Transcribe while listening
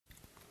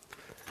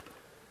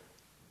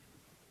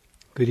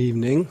Good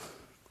evening.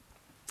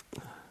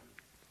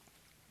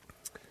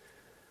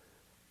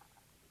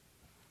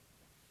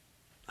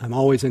 I'm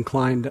always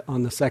inclined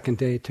on the second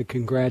day to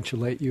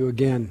congratulate you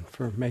again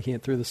for making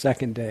it through the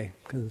second day,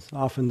 because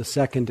often the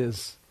second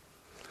is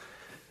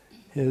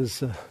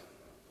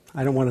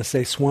I don't want to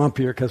say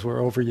swampier because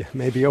we're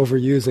maybe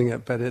overusing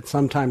it, but it's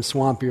sometimes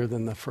swampier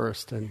than the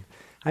first. And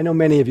I know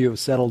many of you have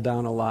settled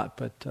down a lot,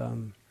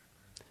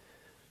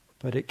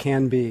 but it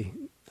can be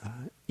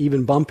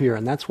even bumpier,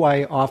 and that's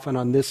why often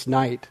on this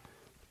night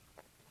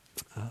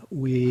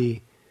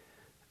we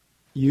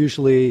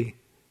usually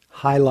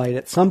highlight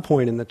at some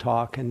point in the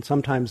talk, and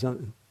sometimes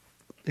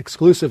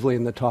exclusively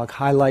in the talk,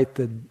 highlight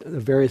the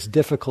various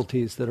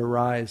difficulties that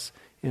arise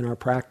in our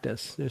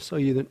practice, just so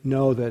you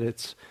know that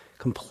it's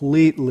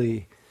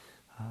completely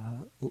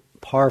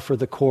par for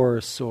the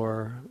course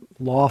or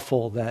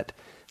lawful that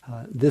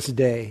this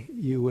day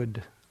you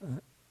would,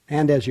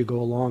 and as you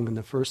go along in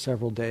the first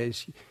several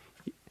days,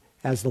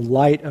 as the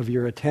light of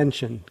your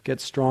attention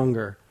gets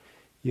stronger,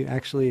 you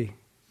actually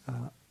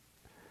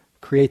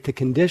create the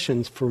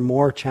conditions for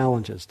more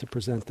challenges to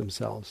present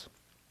themselves.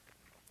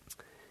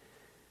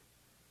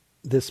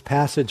 This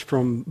passage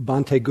from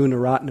Bhante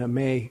Gunaratna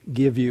may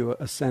give you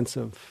a sense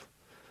of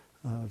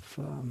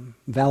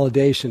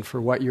validation for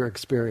what you're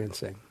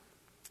experiencing.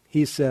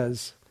 He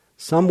says,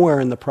 somewhere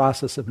in the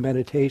process of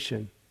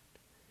meditation,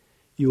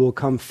 you will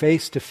come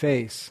face to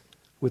face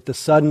with the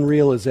sudden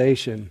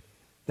realization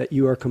that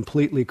you are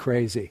completely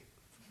crazy.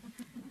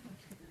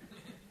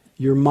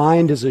 Your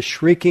mind is a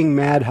shrieking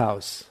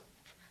madhouse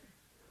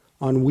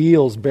on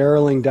wheels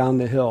barreling down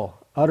the hill,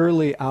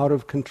 utterly out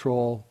of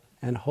control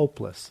and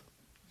hopeless.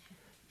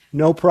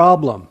 No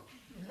problem.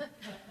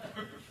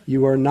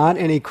 You are not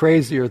any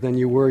crazier than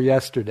you were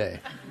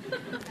yesterday.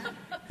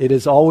 It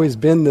has always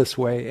been this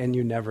way and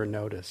you never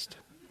noticed.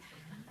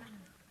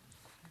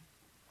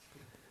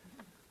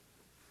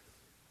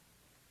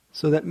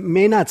 So that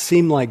may not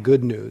seem like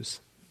good news,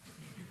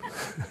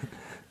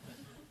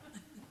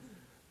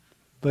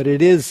 but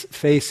it is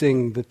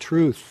facing the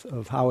truth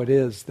of how it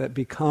is that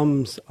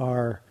becomes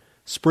our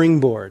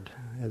springboard,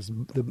 as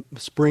the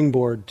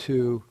springboard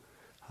to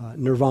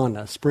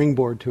nirvana,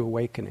 springboard to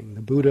awakening.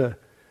 The Buddha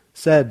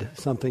said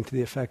something to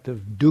the effect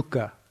of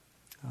dukkha,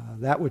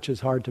 that which is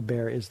hard to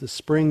bear is the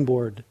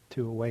springboard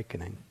to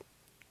awakening.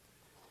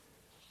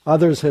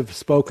 Others have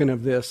spoken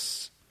of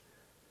this.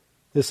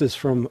 This is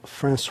from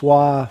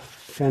François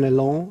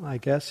Fenelon, I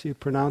guess you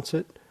pronounce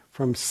it,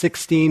 from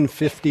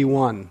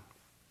 1651.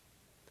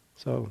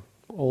 So,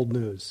 old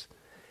news.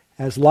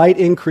 As light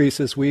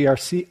increases,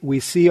 we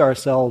see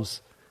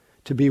ourselves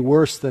to be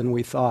worse than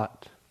we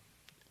thought.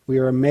 We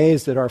are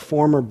amazed at our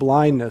former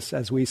blindness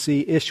as we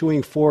see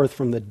issuing forth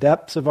from the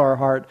depths of our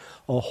heart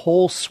a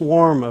whole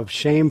swarm of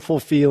shameful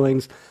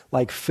feelings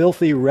like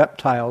filthy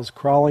reptiles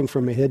crawling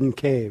from a hidden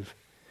cave.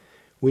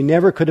 We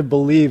never could have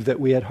believed that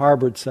we had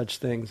harbored such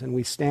things, and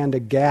we stand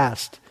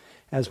aghast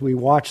as we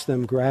watch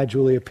them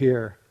gradually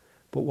appear.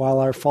 But while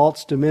our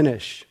faults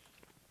diminish,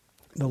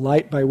 the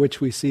light by which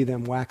we see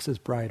them waxes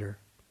brighter,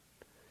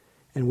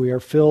 and we are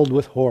filled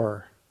with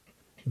horror.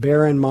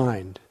 Bear in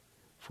mind,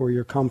 for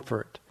your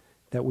comfort,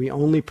 that we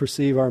only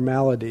perceive our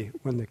malady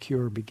when the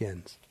cure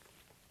begins.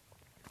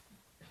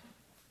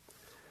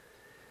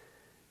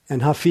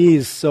 And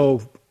Hafiz,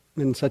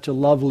 in such a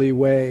lovely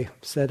way,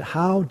 said,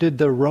 how did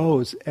the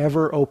rose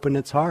ever open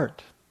its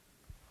heart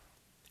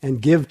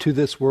and give to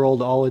this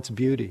world all its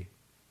beauty?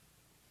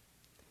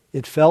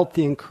 It felt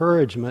the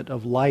encouragement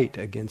of light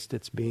against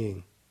its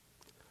being.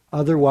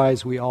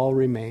 Otherwise, we all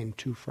remain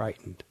too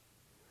frightened.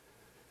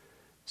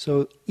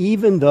 So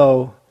even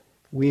though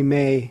we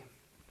may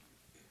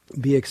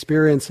be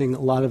experiencing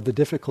a lot of the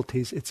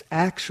difficulties, it's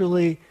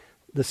actually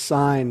the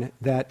sign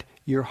that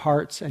your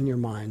hearts and your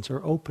minds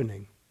are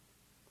opening.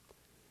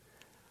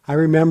 I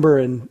remember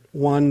in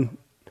one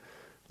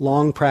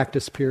long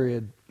practice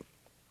period,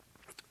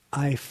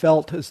 I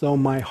felt as though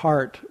my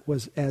heart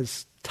was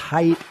as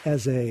tight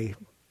as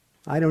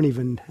I don't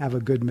even have a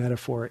good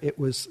metaphor, it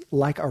was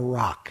like a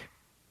rock.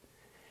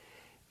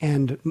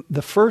 And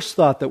the first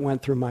thought that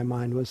went through my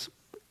mind was,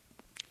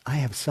 I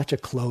have such a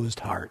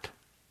closed heart.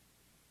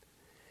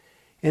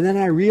 And then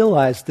I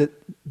realized that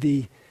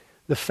the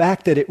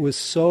fact that it was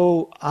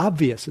so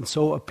obvious and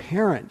so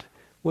apparent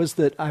was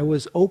that I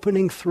was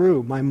opening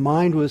through,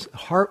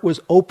 heart was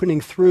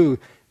opening through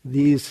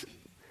these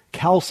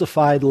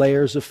calcified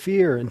layers of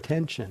fear and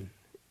tension,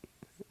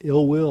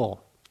 ill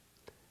will.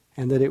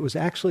 And that it was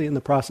actually in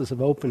the process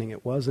of opening,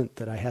 it wasn't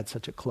that I had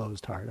such a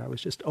closed heart. I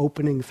was just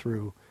opening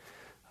through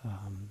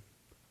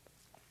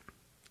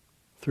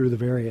the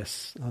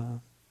various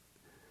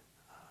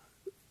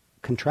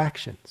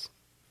contractions.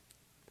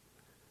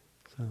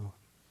 So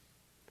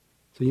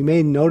you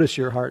may notice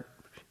your heart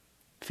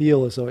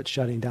feel as though it's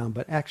shutting down,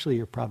 but actually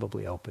you're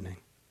probably opening.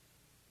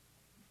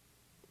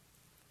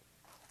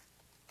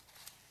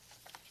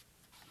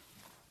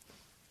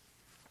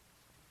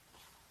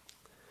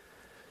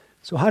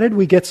 So how did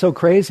we get so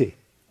crazy?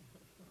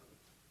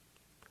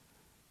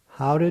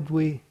 How did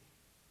we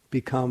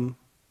become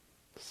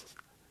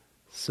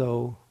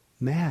so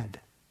mad.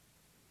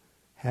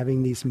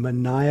 Having these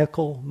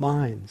maniacal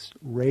minds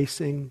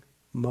racing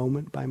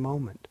moment by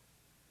moment.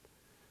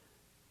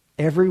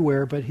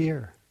 Everywhere but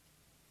here.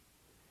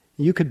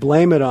 You could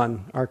blame it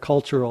on our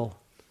cultural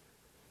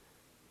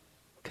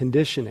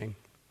conditioning.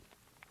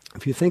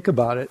 If you think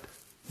about it,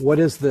 what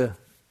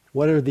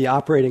are the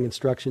operating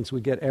instructions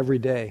we get every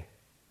day?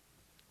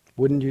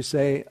 Wouldn't you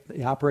say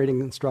the operating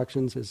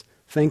instructions is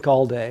think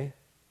all day,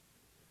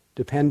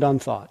 depend on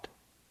thought,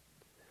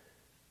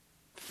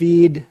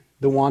 feed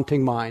the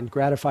wanting mind,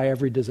 gratify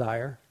every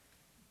desire.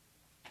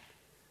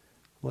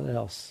 What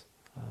else?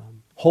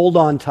 Hold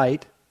on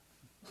tight.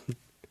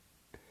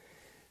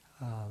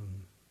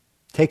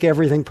 Take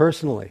everything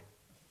personally.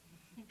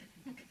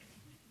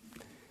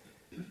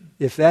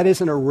 If that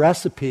isn't a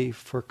recipe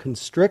for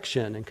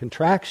constriction and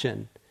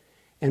contraction,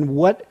 and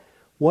what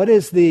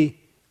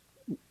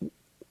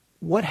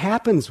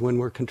happens when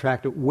we're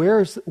contracted?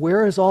 Where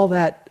is all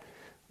that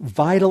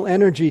vital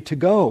energy to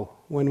go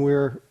when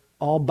we're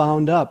all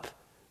bound up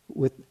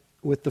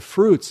with the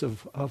fruits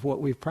of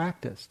what we've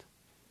practiced?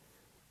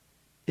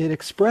 It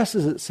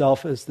expresses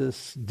itself as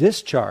this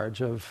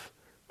discharge of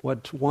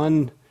what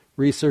one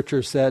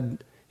researcher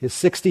said is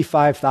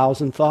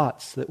 65,000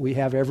 thoughts that we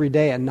have every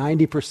day, and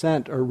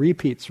 90% are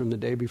repeats from the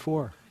day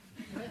before.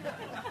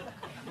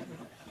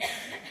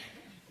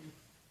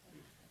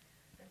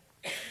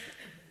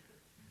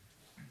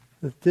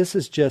 This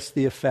is just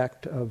the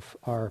effect of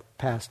our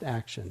past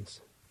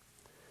actions.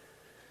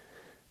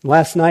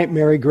 Last night,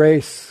 Mary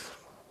Grace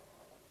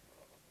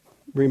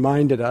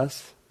reminded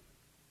us,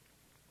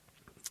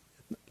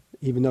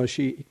 even though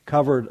she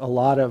covered a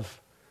lot of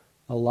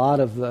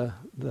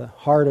the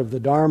heart of the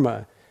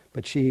Dharma,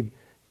 but she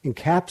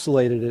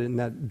encapsulated it in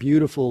that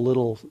beautiful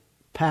little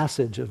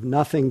passage of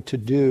nothing to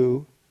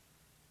do,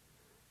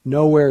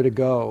 nowhere to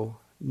go,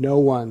 no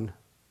one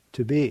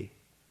to be.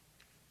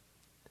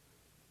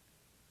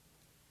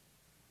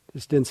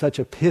 Just in such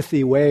a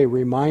pithy way,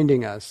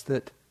 reminding us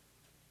that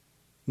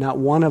not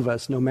one of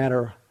us, no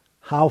matter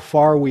how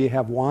far we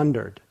have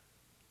wandered,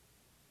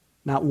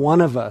 not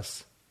one of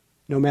us,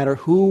 no matter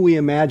who we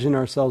imagine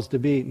ourselves to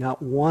be,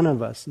 not one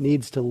of us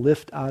needs to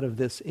lift out of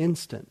this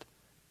instant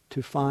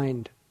to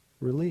find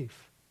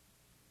relief.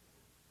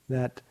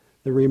 That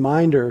the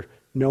reminder,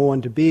 no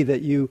one to be,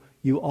 that you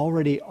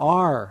already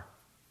are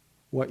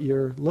what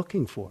you're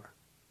looking for.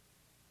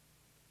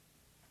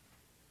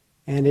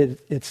 And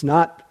it's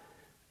not,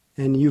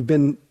 and you've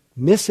been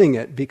missing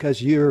it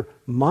because your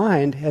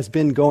mind has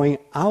been going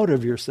out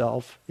of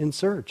yourself in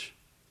search.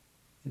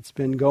 It's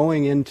been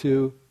going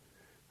into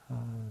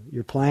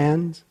your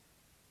plans,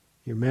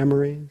 your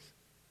memories,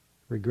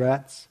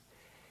 regrets.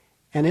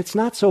 And it's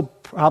not so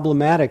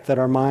problematic that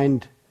our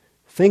mind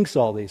thinks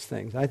all these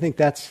things. I think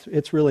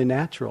it's really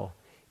natural.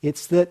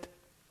 It's that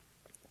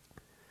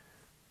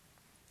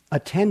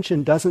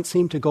attention doesn't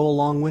seem to go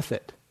along with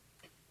it.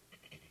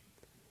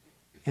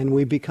 And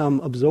we become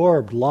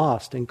absorbed,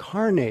 lost,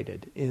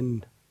 incarnated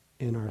in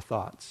our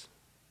thoughts.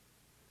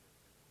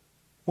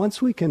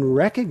 Once we can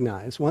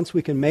recognize, once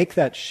we can make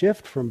that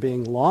shift from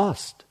being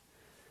lost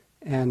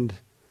and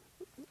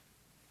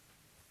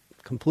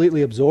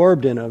completely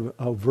absorbed in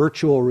a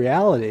virtual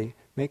reality,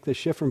 make the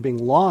shift from being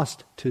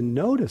lost to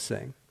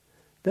noticing,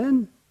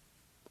 then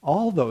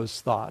all those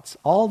thoughts,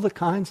 all the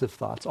kinds of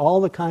thoughts, all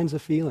the kinds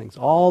of feelings,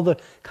 all the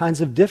kinds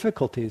of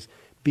difficulties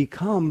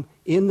become,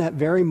 in that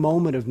very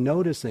moment of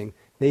noticing,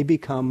 they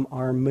become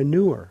our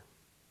manure.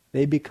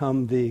 They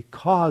become the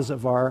cause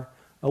of our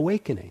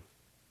awakening.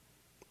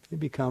 They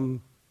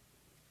become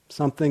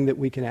something that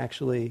we can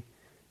actually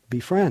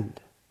befriend,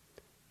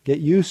 get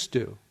used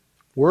to,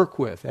 work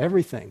with,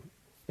 everything.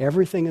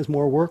 Everything is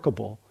more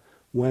workable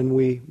when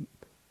we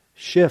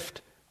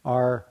shift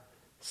our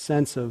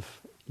sense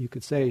of, you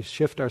could say,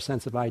 shift our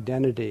sense of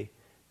identity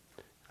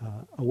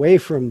away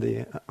from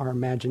our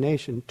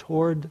imagination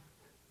toward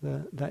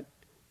that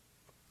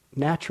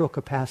natural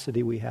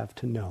capacity we have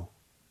to know,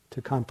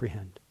 to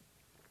comprehend.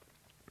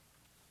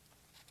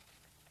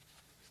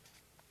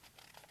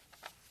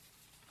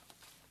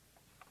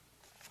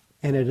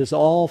 And it is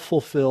all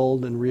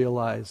fulfilled and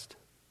realized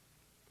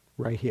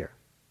right here,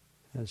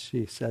 as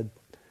she said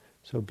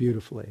so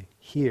beautifully,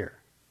 here.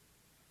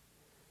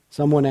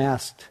 Someone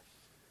asked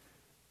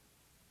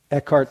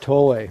Eckhart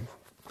Tolle, he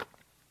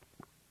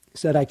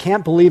said, I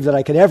can't believe that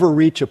I could ever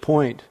reach a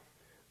point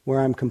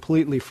where I'm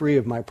completely free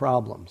of my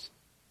problems.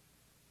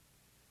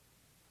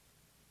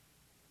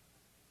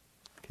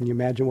 Can you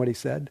imagine what he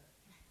said?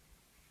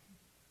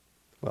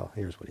 Well,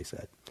 here's what he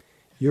said.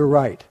 You're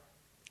right.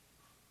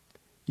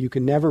 You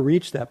can never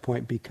reach that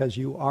point because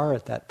you are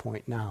at that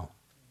point now.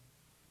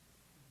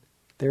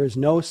 There is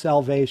no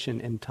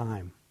salvation in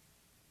time.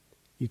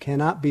 You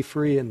cannot be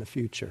free in the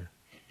future.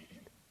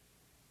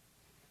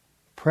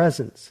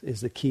 Presence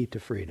is the key to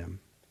freedom.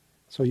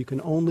 So you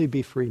can only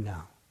be free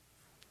now.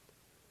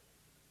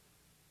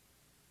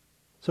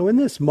 So in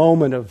this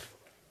moment of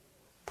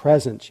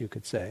presence, you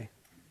could say,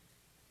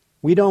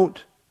 I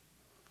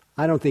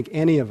don't think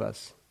any of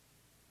us,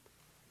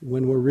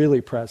 when we're really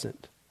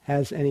present,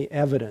 has any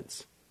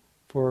evidence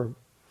for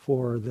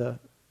for the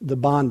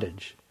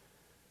bondage,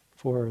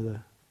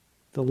 for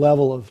the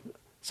level of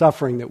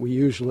suffering that we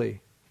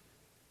usually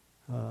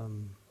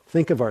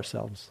think of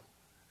ourselves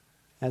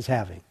as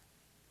having.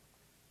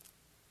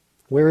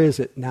 Where is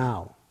it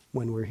now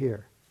when we're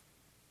here?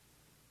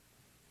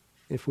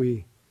 If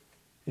we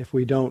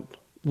don't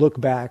look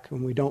back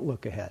and we don't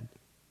look ahead,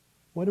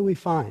 what do we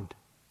find?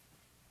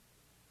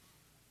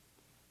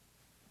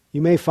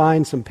 You may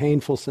find some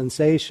painful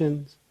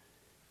sensations,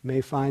 you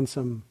may find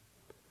some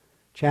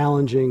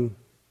challenging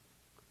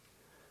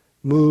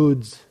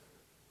moods,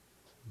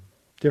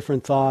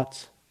 different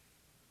thoughts,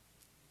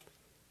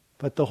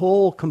 but the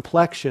whole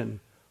complexion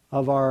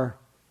of our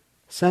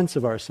sense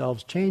of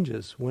ourselves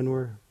changes when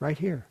we're right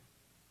here.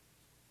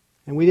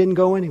 And we didn't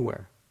go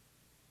anywhere.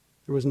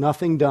 There was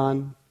nothing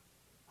done.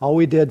 All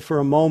we did for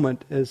a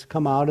moment is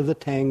come out of the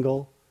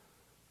tangle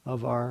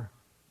of our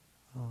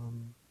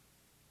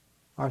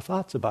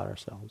thoughts about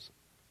ourselves.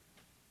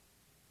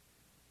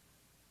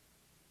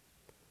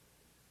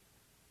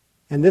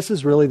 And this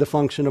is really the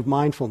function of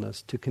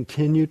mindfulness, to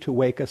continue to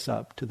wake us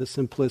up to the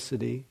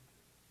simplicity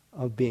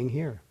of being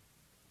here.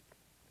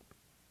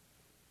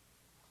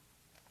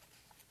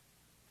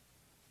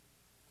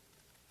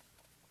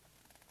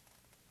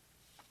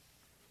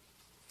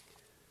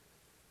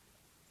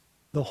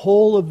 The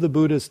whole of the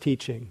Buddha's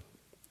teaching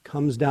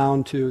comes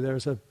down to,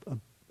 there's a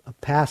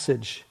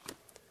passage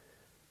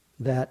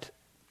that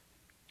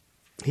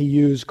he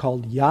used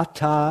called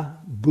Yata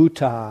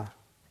Bhuta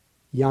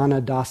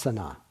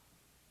Yanadasana.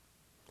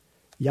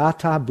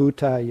 Yata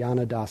Bhuta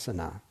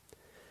Yanadasana.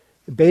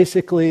 It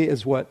basically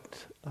is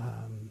what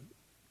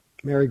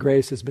Mary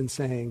Grace has been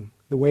saying,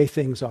 the way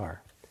things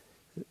are.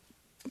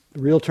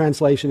 The real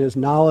translation is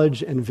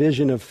knowledge and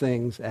vision of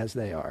things as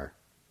they are.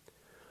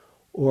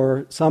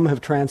 Or some have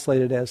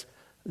translated as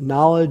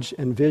knowledge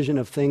and vision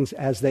of things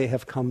as they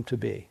have come to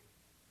be.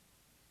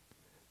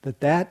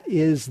 That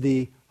is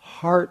the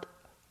heart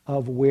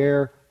of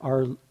where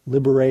our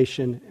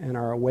liberation and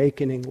our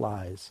awakening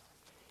lies.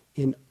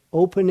 In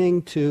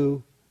opening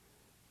to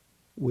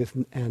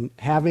and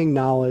having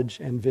knowledge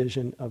and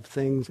vision of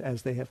things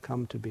as they have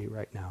come to be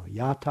right now.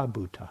 Yata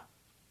Bhuta.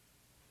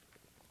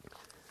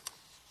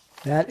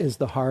 That is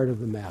the heart of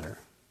the matter.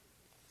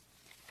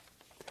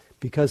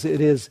 Because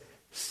it is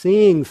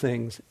seeing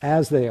things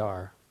as they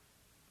are.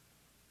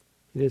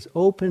 It is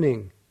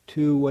opening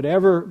to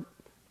whatever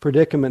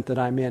predicament that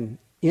I'm in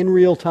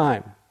real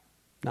time,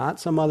 not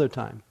some other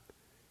time.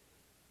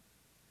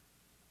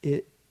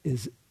 It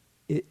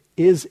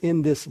is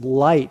in this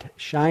light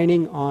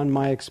shining on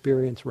my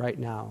experience right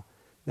now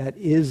that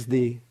is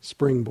the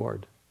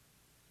springboard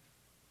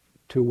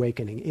to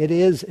awakening. It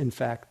is, in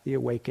fact, the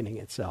awakening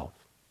itself.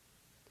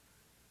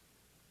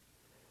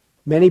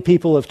 Many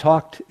people have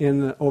talked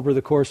over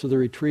the course of the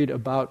retreat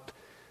about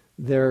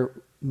their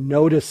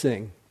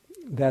noticing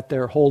that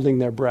they're holding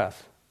their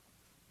breath.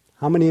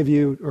 How many of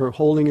you are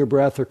holding your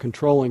breath or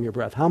controlling your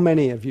breath? How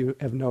many of you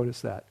have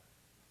noticed that?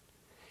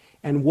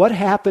 And what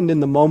happened in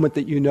the moment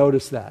that you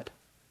noticed that?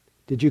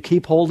 Did you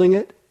keep holding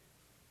it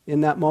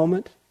in that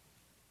moment?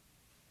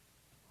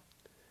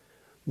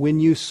 When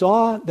you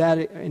saw that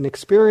and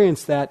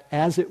experienced that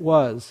as it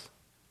was,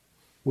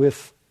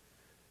 with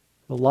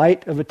the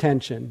light of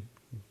attention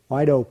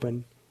wide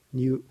open,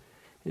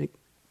 it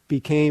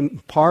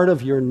became part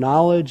of your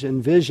knowledge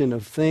and vision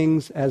of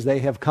things as they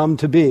have come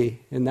to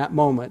be in that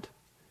moment.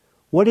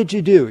 What did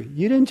you do?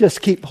 You didn't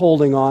just keep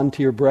holding on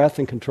to your breath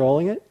and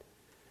controlling it.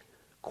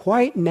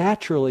 Quite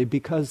naturally,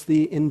 because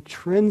the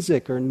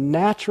intrinsic or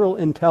natural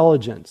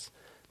intelligence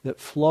that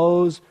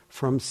flows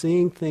from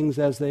seeing things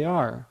as they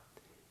are,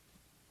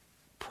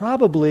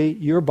 probably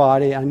your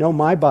body, I know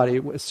my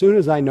body, as soon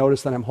as I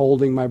notice that I'm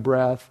holding my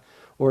breath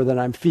or that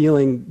I'm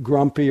feeling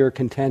grumpy or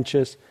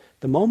contentious,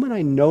 the moment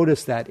I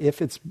notice that,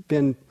 if it's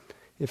been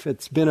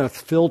a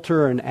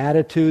filter or an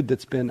attitude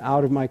that's been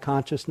out of my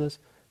consciousness,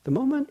 the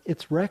moment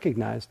it's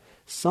recognized,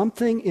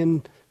 something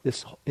in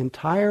this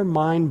entire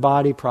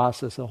mind-body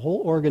process, the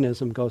whole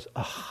organism goes,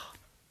 ah.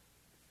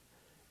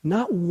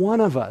 Not one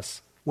of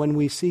us, when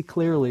we see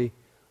clearly,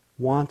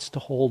 wants to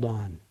hold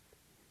on.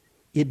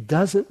 It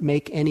doesn't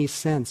make any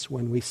sense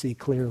when we see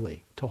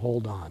clearly to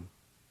hold on.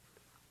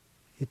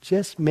 It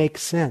just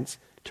makes sense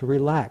to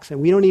relax.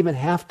 And we don't even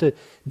have to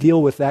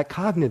deal with that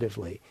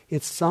cognitively.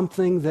 It's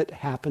something that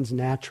happens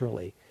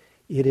naturally.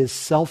 It is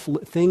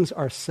things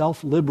are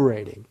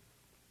self-liberating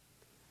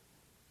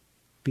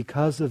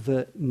because of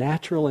the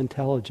natural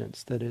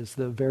intelligence that is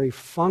the very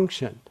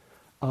function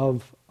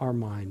of our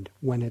mind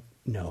when it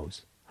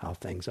knows how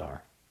things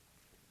are.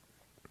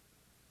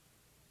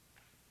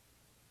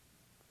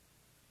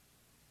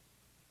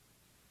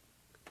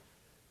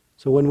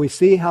 So when we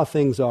see how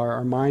things are,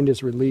 our mind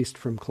is released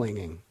from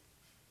clinging.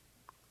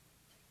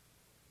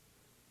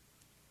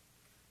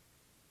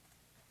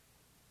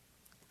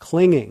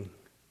 Clinging,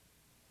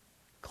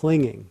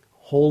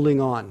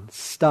 holding on,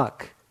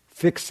 stuck,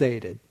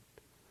 fixated,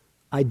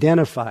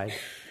 identified,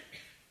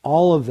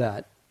 all of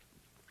that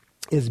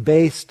is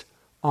based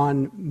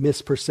on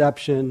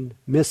misperception,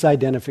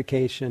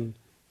 misidentification,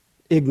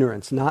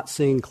 ignorance, not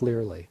seeing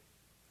clearly.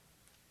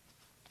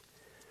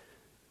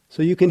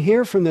 So you can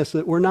hear from this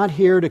that we're not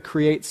here to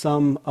create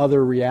some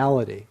other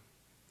reality.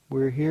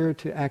 We're here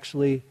to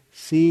actually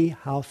see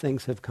how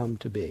things have come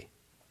to be.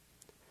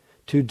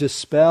 To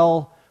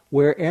dispel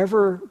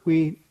wherever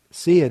we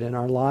see it in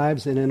our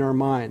lives and in our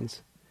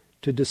minds,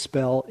 to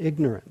dispel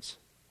ignorance.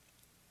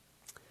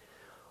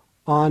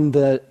 On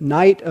the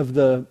night of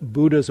the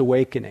Buddha's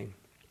awakening,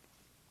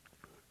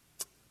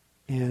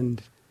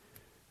 and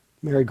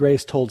Mary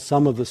Grace told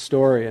some of the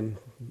story, and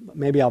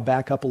maybe I'll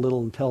back up a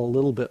little and tell a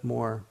little bit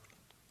more.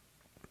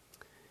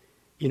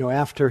 You know,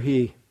 after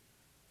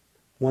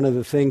one of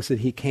the things that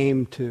he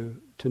came to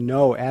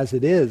know as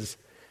it is,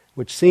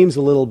 which seems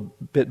a little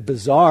bit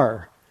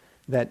bizarre,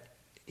 that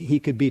he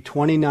could be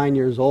 29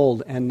 years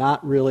old and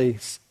not really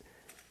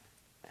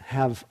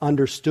have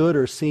understood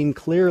or seen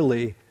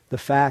clearly the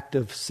fact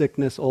of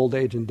sickness, old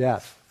age, and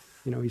death.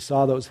 You know, he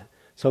saw those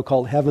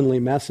so-called heavenly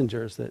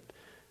messengers that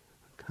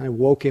kind of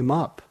woke him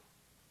up.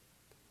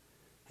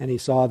 And he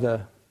saw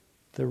the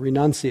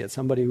renunciate,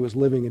 somebody who was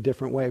living a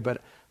different way.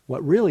 But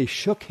what really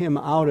shook him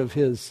out of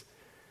his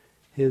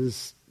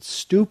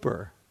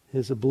stupor,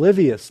 his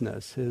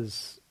obliviousness,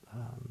 his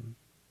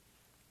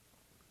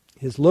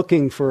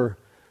looking for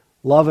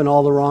love in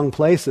all the wrong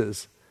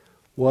places,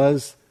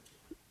 was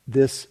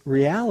this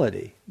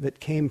reality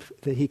that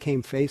he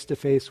came face to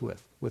face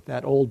with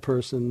that old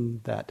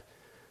person, that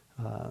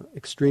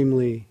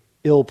extremely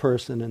ill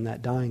person, and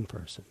that dying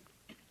person.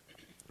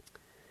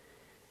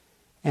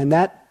 And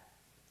that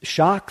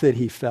shock that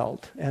he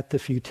felt at the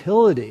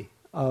futility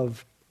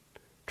of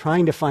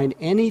trying to find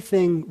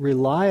anything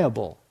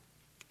reliable,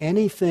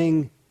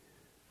 anything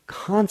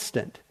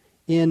constant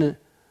in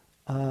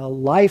a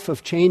life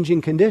of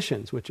changing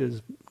conditions, which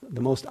is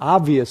the most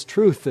obvious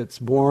truth that's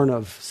born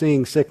of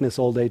seeing sickness,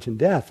 old age, and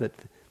death, that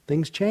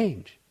things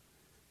change.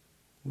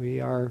 We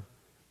are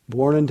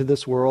born into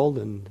this world,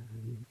 and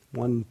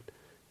one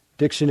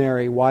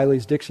dictionary,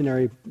 Wiley's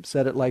dictionary,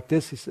 said it like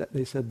this.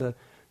 They said the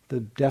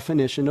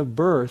definition of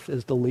birth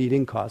is the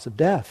leading cause of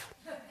death.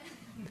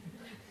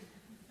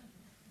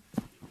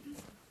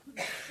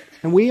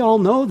 And we all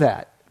know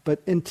that,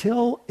 but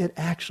until it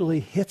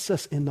actually hits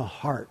us in the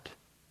heart,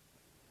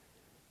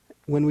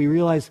 when we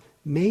realize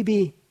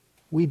maybe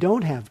we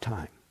don't have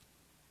time.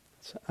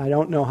 So I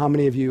don't know how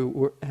many of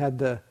you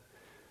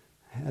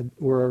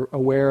were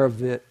aware of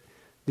the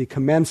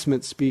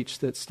commencement speech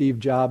that Steve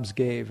Jobs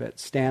gave at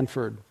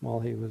Stanford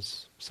while he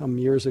was some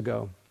years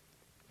ago,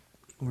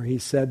 where he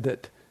said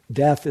that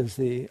death is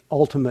the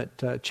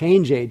ultimate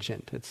change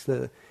agent.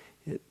 It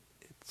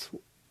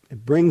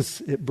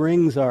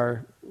brings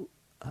our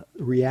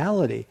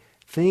reality,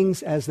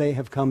 things as they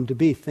have come to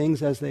be,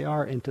 things as they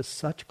are, into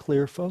such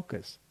clear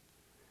focus.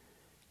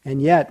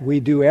 And yet we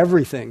do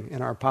everything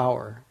in our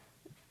power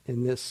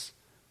in this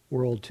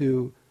world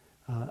to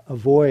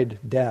avoid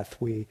death.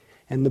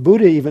 And the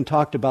Buddha even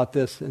talked about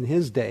this in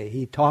his day.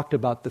 He talked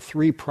about the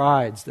three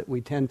prides that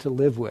we tend to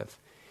live with,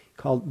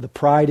 called the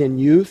pride in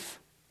youth,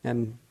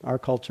 and our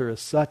culture is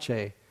such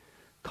a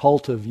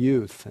cult of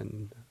youth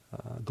and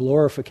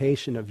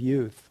glorification of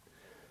youth.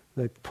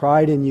 The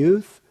pride in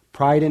youth,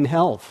 pride in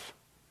health,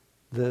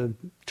 the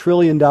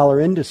trillion-dollar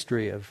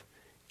industry of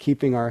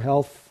keeping our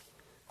health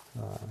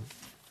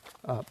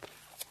up.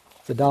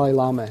 The Dalai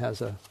Lama has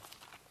here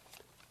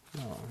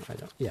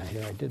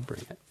I did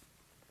bring it.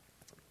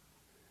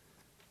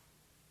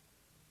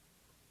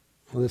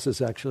 Well, this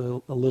is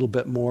actually a little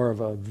bit more of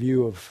a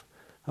view of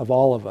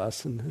all of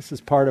us, and this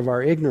is part of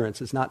our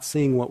ignorance. It's not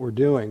seeing what we're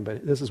doing,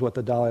 but this is what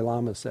the Dalai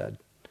Lama said.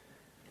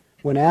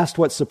 When asked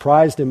what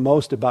surprised him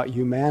most about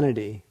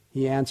humanity,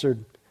 he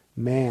answered,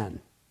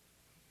 man.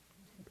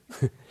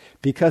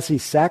 Because he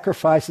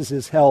sacrifices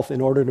his health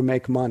in order to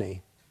make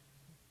money.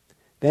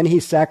 Then he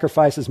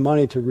sacrifices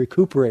money to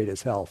recuperate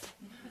his health.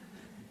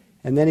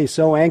 And then he's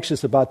so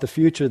anxious about the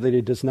future that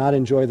he does not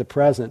enjoy the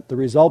present, the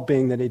result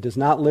being that he does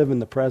not live in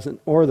the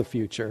present or the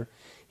future.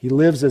 He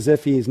lives as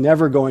if he is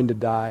never going to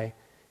die,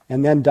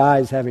 and then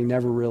dies having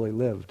never really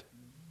lived.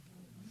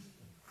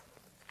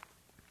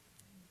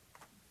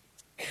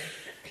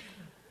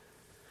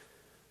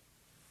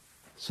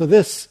 So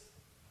this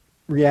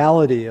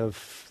reality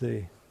of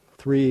the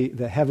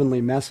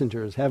heavenly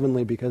messengers,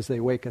 heavenly because they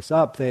wake us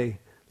up, they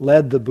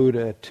led the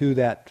Buddha to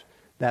that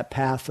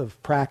path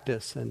of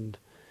practice. And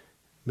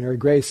Mary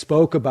Grace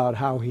spoke about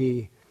how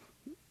he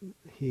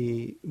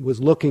was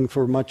looking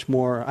for much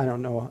more. I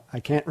don't know, I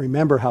can't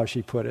remember how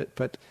she put it,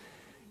 but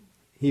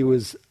he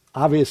was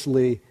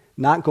obviously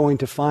not going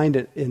to find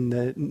it in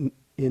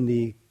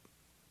the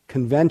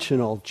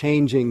conventional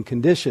changing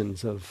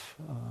conditions of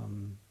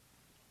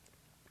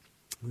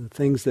the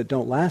things that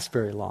don't last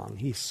very long.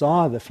 He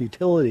saw the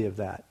futility of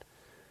that.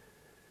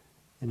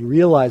 And he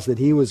realized that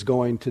he was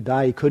going to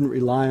die. He couldn't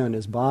rely on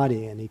his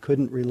body, and he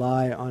couldn't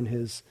rely on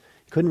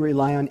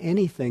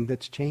anything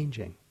that's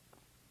changing.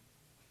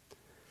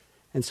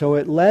 And so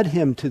it led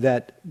him to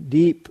that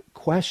deep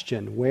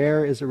question,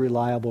 where is a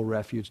reliable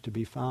refuge to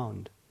be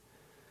found?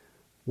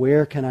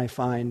 Where can I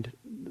find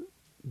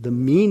the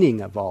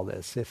meaning of all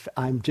this. If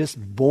I'm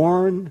just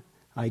born,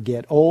 I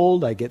get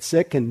old, I get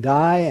sick and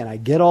die, and I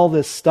get all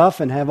this stuff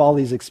and have all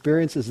these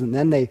experiences, and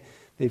then they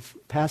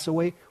pass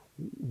away,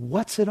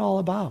 what's it all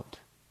about?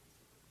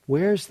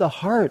 Where's the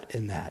heart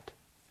in that?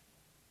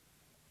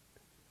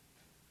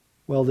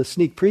 Well, the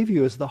sneak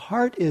preview is the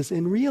heart is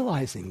in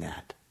realizing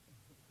that.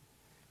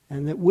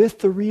 And that with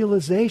the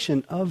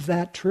realization of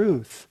that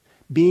truth,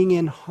 being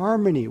in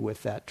harmony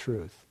with that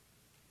truth,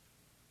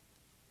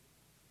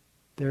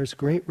 there's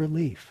great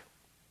relief.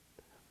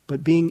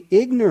 But being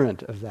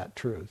ignorant of that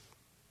truth,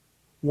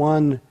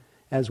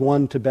 as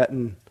one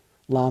Tibetan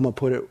Lama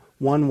put it,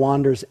 one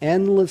wanders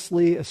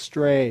endlessly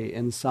astray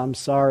in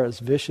samsara's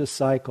vicious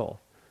cycle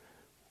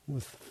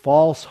with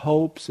false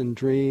hopes and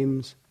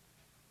dreams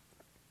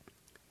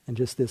and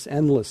just this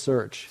endless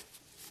search.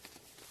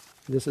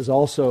 This is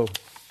also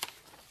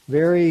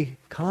very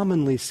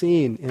commonly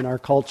seen in our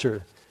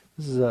culture.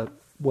 This is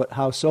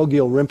how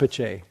Sogyal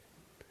Rinpoche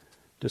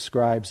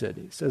describes it.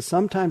 He says,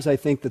 sometimes I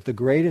think that the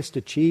greatest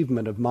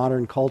achievement of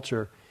modern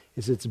culture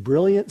is its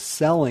brilliant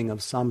selling of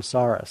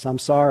samsara.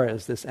 Samsara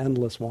is this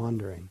endless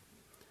wandering.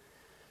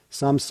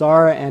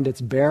 Samsara and its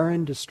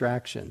barren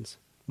distractions.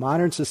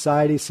 Modern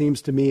society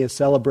seems to me a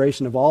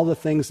celebration of all the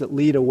things that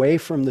lead away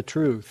from the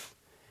truth,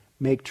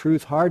 make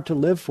truth hard to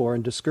live for,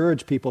 and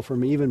discourage people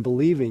from even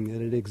believing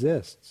that it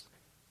exists.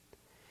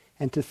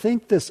 And to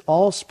think this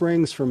all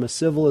springs from a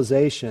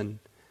civilization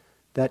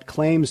that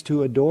claims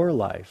to adore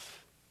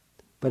life,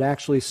 but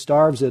actually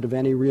starves it of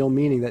any real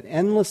meaning, that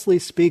endlessly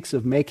speaks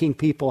of making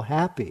people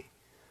happy,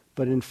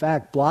 but in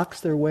fact blocks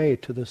their way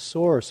to the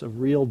source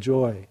of real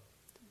joy.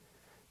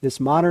 This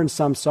modern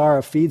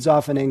samsara feeds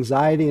off an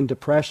anxiety and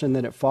depression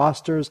that it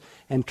fosters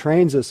and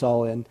trains us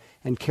all in,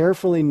 and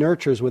carefully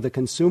nurtures with a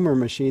consumer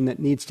machine that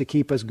needs to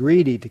keep us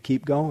greedy to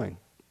keep going.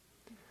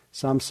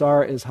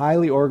 Samsara is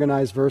highly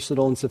organized,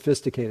 versatile, and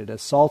sophisticated,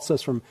 assaults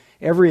us from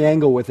every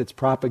angle with its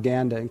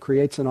propaganda, and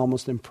creates an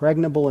almost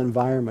impregnable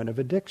environment of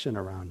addiction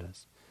around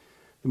us.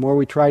 The more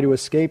we try to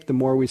escape, the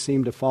more we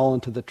seem to fall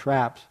into the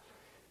traps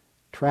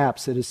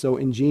it is so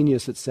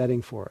ingenious at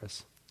setting for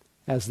us.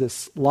 As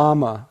this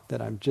Lama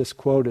that I've just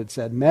quoted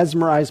said,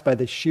 mesmerized by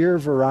the sheer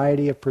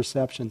variety of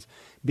perceptions,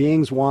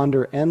 beings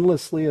wander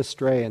endlessly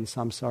astray in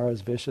samsara's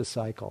vicious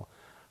cycle.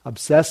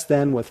 Obsessed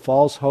then with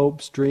false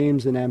hopes,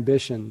 dreams, and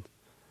ambition,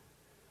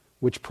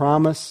 which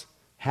promise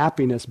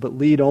happiness but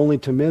lead only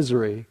to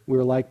misery,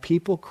 we're like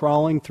people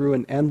crawling through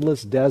an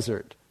endless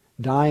desert,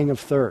 dying of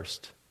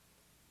thirst.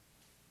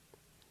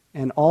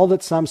 And all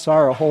that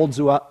samsara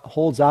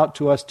holds out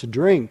to us to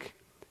drink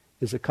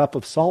is a cup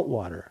of salt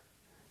water,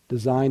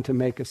 designed to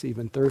make us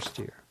even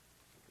thirstier.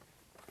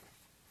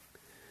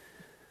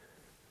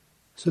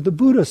 So the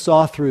Buddha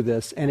saw through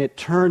this, and it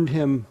turned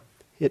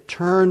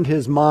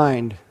his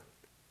mind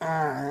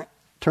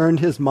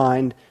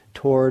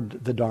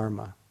toward the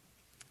Dharma,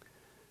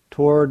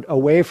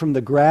 away from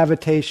the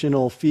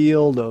gravitational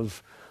field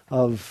of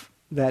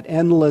that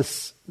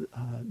endless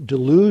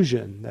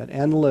delusion, that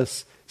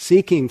endless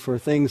seeking for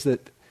things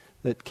that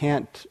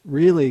can't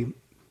really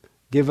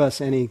give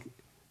us any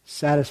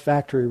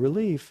satisfactory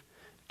relief,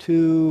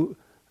 to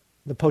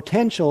the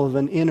potential of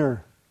an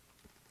inner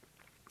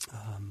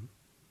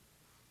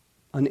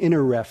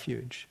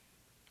refuge.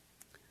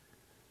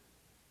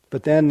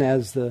 But then,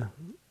 as the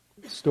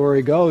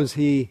story goes,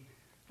 he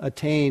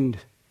attained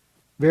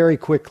very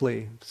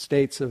quickly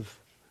states of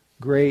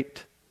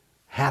great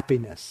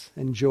happiness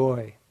and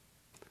joy,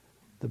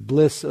 the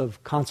bliss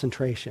of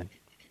concentration.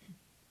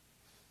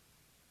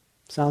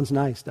 Sounds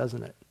nice,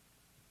 doesn't it?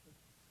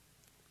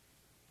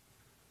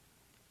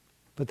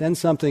 But then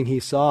something he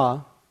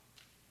saw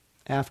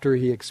after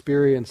he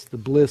experienced the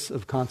bliss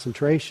of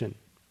concentration,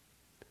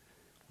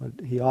 what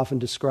he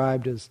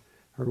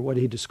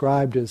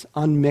described as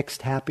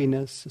unmixed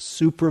happiness,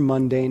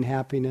 supramundane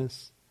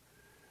happiness.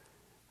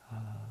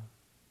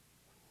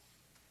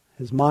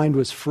 His mind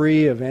was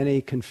free of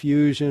any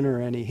confusion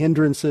or any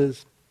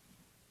hindrances.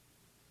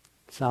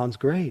 Sounds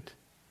great.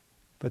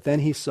 But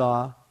then he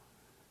saw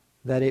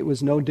that it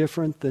was no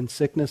different than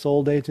sickness,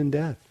 old age, and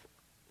death.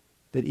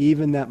 That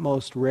even that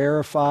most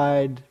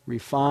rarefied,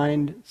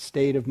 refined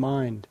state of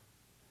mind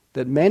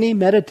that many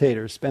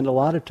meditators spend a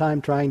lot of time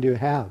trying to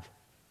have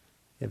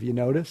you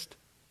noticed?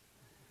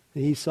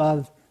 He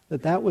saw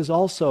that was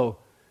also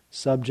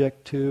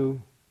subject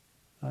to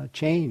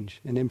change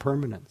and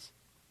impermanence.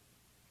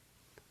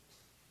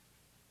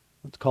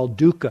 It's called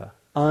dukkha,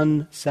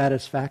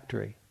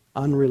 unsatisfactory,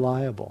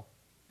 unreliable,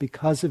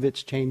 because of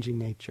its changing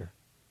nature.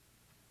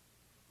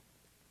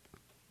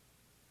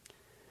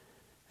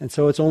 And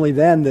so it's only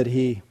then that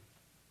he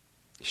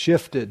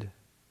shifted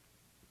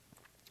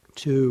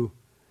to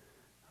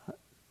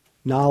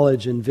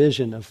knowledge and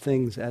vision of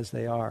things as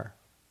they are.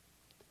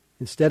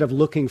 Instead of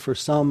looking for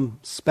some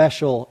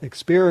special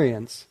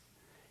experience,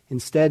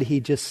 instead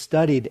he just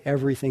studied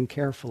everything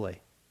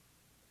carefully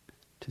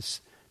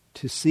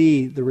to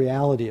see the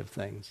reality of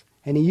things.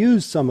 And he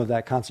used some of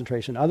that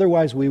concentration.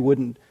 Otherwise we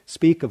wouldn't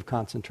speak of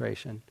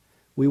concentration.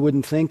 We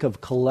wouldn't think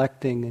of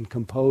collecting and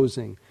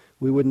composing.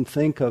 We wouldn't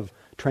think of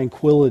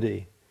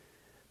tranquility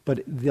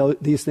But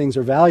these things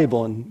are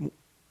valuable. And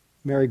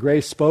Mary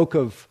Grace spoke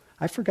of,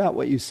 I forgot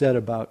what you said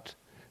about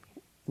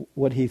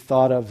what he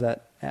thought of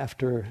that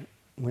after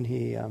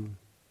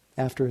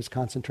his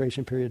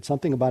concentration period,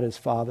 something about his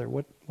father.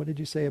 What did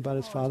you say about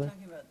his father? I was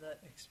talking about that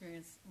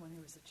experience when he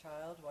was a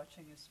child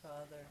watching his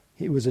father.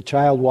 He was a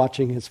child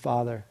watching his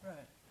father. Right.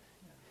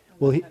 Yeah.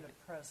 Well, that kind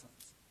of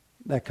presence.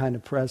 That kind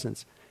of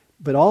presence.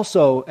 But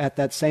also at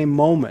that same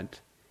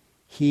moment,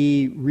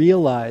 he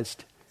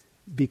realized,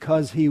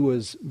 because he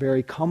was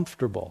very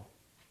comfortable,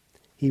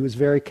 he was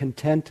very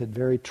contented,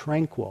 very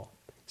tranquil,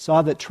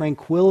 saw that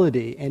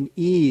tranquility and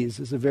ease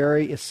is a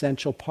very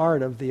essential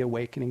part of the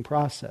awakening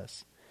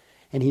process.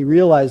 And he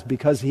realized,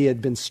 because he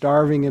had been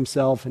starving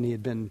himself and he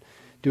had been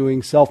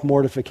doing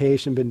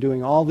self-mortification, been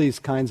doing all these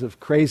kinds of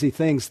crazy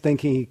things,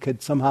 thinking he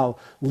could somehow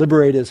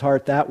liberate his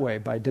heart that way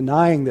by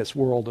denying this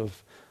world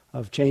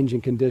of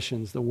changing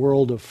conditions, the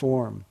world of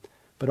form.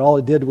 But all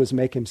it did was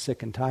make him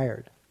sick and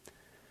tired.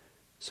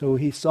 So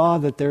he saw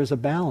that there's a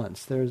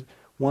balance. There's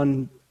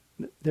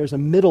a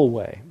middle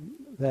way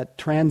that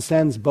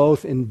transcends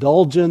both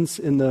indulgence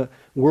in the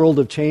world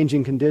of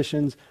changing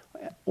conditions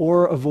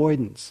or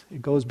avoidance.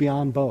 It goes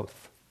beyond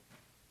both.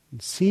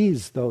 It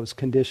sees those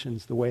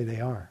conditions the way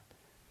they are.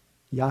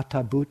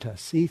 Yata bhuta,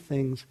 see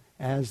things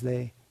as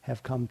they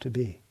have come to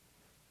be.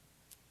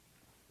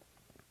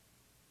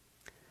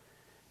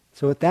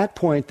 So at that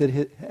point,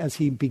 as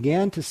he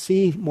began to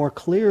see more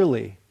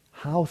clearly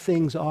how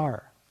things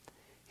are,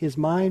 his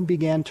mind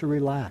began to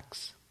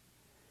relax.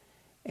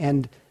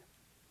 And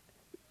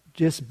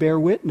just bear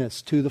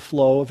witness to the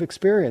flow of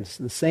experience.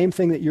 The same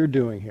thing that you're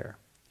doing here.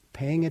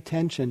 Paying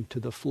attention to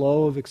the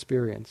flow of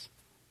experience.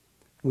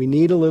 We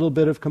need a little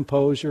bit of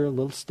composure, a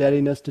little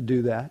steadiness to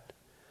do that.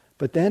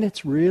 But then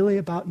it's really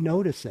about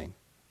noticing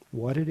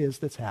what it is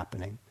that's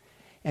happening.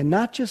 And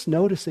not just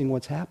noticing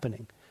what's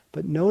happening,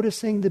 but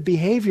noticing the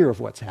behavior of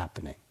what's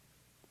happening.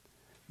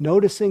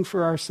 Noticing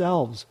for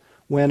ourselves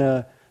when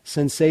a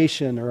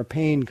sensation or a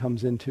pain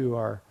comes into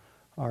our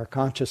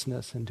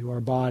consciousness, into our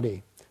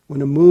body.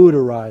 When a mood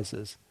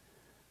arises.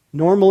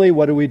 Normally,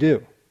 what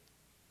do?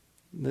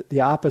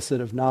 The opposite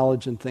of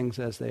knowledge and things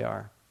as they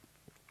are.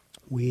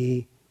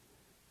 We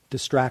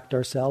distract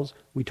ourselves.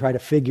 We try to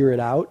figure it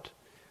out.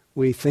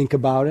 We think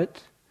about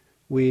it.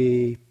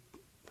 We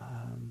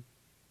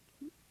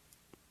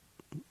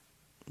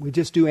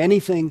just do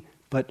anything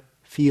but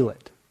feel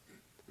it.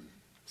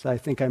 So I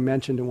think I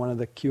mentioned in one of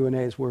the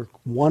Q&As, we're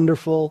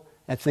wonderful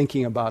at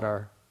thinking about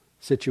our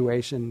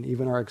situation,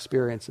 even our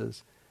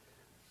experiences.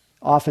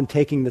 Often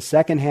taking the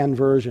second-hand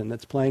version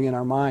that's playing in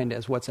our mind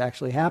as what's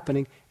actually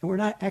happening, and we're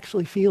not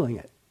actually feeling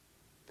it.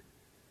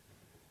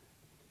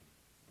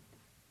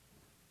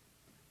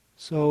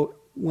 So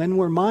when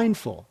we're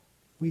mindful,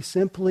 we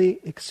simply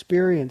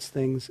experience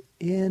things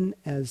in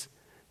as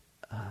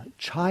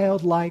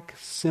childlike,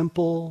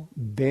 simple,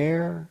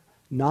 bare,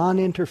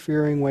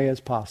 non-interfering way as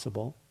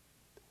possible.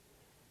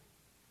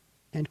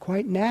 And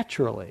quite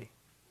naturally,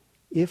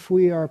 if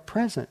we are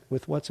present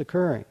with what's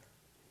occurring,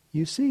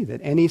 you see that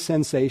any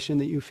sensation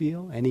that you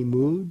feel, any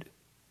mood,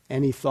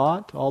 any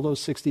thought, all those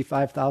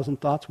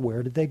 65,000 thoughts,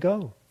 where did they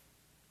go?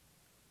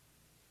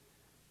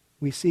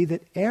 We see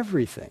that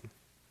everything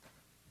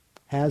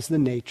has the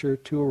nature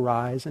to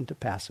arise and to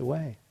pass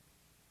away.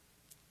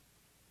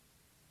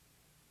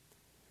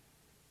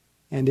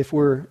 And if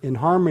we're in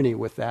harmony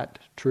with that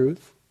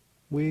truth,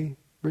 we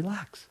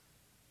relax.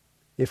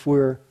 If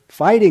we're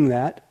fighting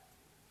that,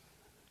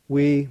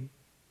 we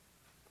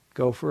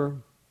go for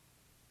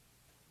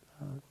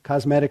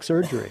cosmetic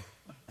surgery.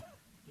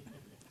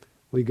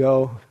 We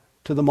go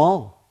to the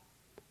mall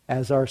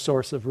as our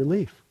source of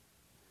relief.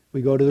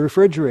 We go to the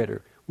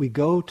refrigerator. We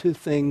go to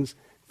things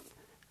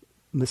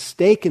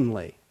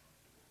mistakenly,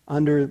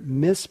 under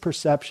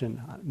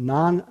misperception,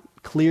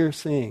 non-clear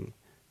seeing.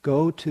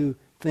 Go to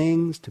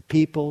things, to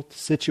people, to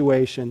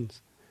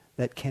situations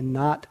that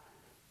cannot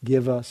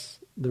give us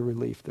the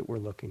relief that we're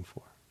looking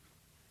for.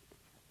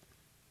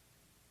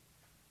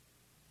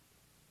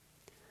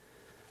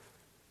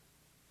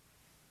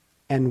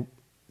 And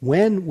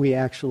when we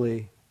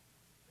actually,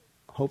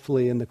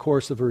 hopefully in the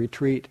course of a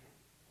retreat,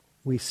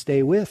 we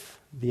stay with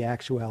the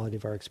actuality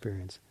of our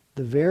experience,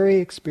 the very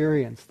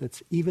experience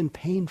that's even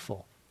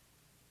painful,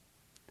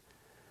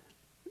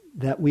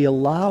 that we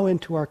allow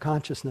into our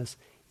consciousness,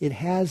 it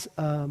has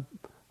an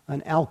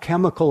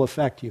alchemical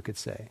effect, you could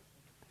say.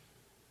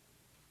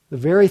 The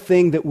very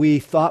thing that we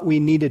thought we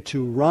needed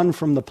to run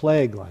from the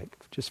plague, like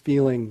just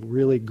feeling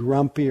really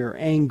grumpy or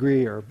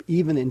angry or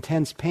even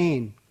intense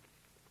pain,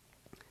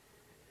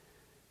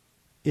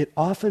 it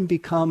often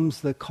becomes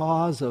the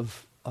cause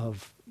of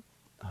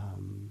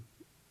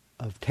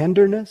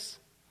tenderness,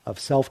 of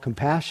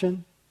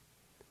self-compassion.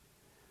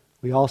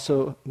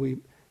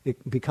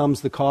 It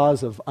becomes the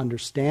cause of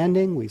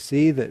understanding. We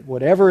see that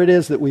whatever it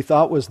is that we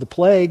thought was the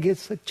plague,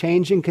 it's a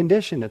changing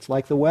condition. It's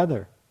like the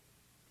weather.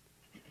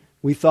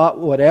 We thought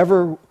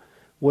whatever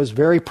was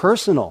very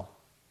personal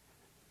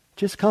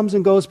just comes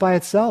and goes by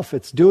itself.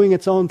 It's doing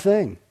its own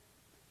thing.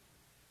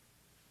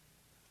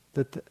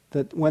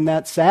 That when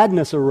that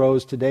sadness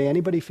arose today,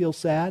 anybody feel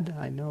sad?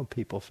 I know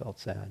people felt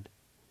sad.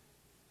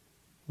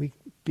 We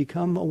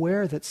become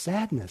aware that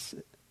sadness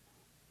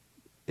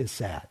is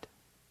sad.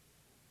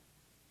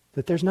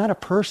 That there's not a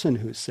person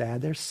who's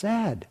sad, there's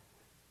sad.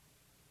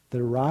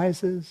 That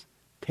arises,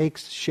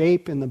 takes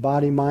shape in the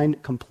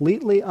body-mind,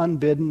 completely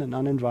unbidden and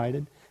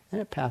uninvited,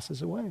 and it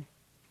passes away.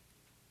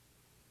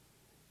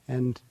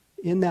 And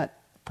in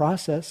that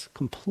process,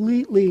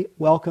 completely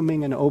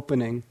welcoming and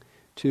opening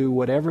to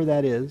whatever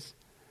that is,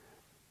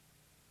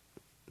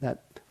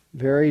 that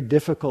very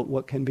difficult,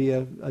 what can be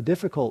a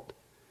difficult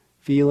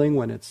feeling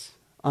when it's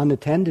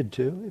unattended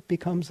to, it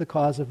becomes the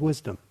cause of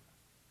wisdom.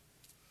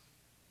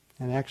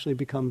 And actually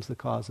becomes the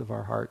cause of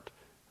our heart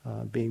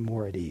being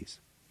more at ease.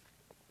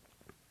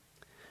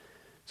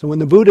 So when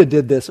the Buddha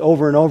did this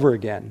over and over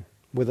again,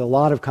 with a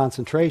lot of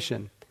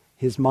concentration,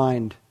 his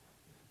mind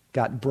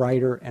got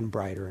brighter and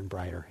brighter and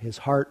brighter. His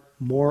heart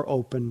more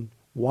open,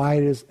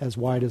 wide as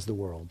wide as the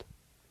world.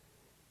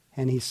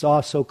 And he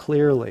saw so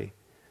clearly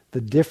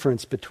the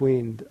difference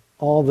between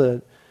all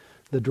the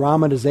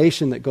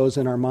dramatization that goes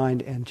in our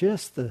mind and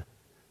just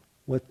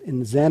what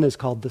in Zen is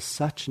called the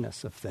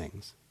suchness of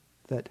things.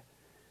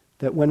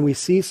 That when we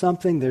see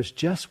something, there's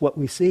just what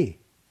we see.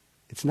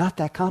 It's not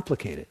that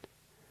complicated.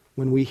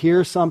 When we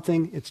hear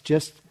something, it's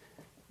just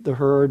the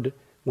heard.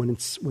 When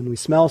we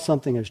smell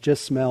something, it's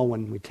just smell.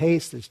 When we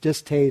taste, it's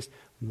just taste.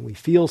 When we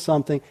feel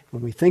something,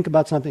 when we think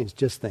about something, it's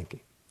just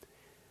thinking.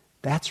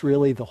 That's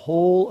really the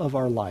whole of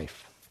our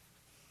life.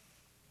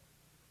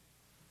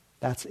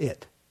 That's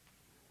it.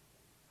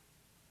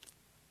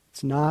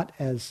 It's not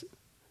as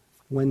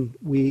when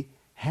we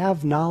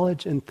have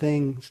knowledge and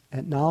things,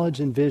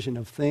 knowledge and vision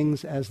of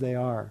things as they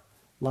are.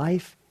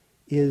 Life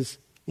is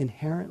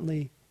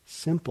inherently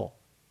simple.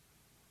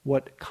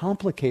 What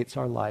complicates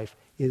our life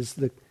is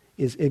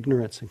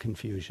ignorance and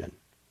confusion.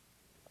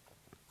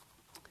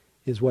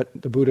 Is what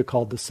the Buddha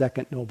called the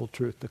second noble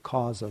truth, the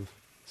cause of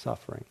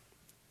suffering.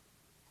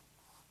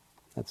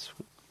 That's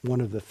one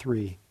of the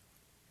three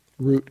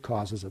root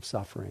causes of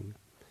suffering.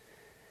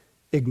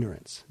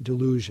 Ignorance,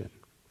 delusion.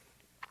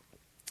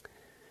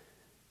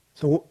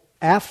 So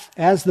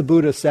as the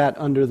Buddha sat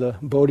under the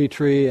Bodhi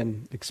tree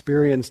and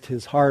experienced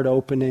his heart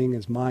opening,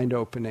 his mind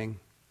opening,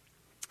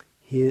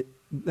 the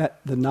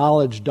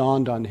knowledge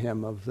dawned on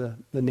him of the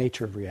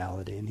nature of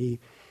reality. And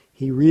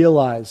he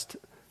realized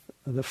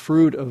the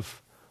fruit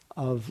of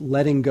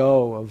letting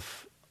go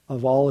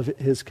of all of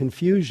his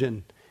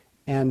confusion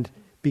and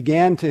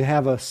began to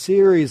have a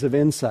series of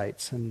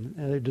insights, and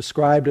they're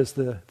described as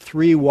the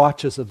 3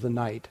 watches of the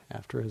night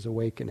after his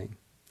awakening.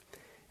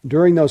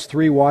 During those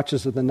 3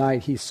 watches of the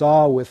night, he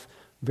saw with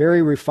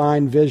very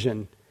refined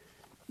vision,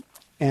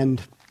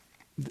 and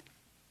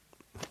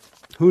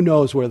who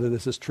knows whether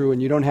this is true,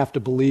 and you don't have to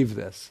believe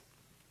this,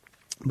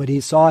 but he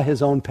saw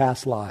his own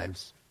past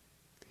lives,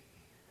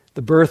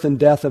 the birth and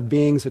death of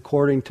beings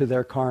according to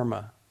their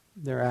karma,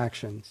 their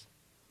actions,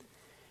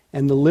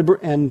 and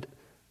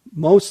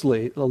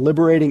mostly the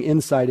liberating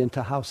insight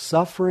into how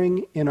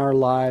suffering in our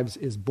lives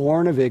is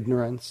born of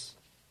ignorance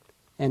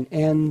and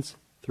ends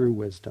through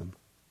wisdom.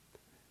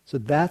 So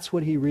that's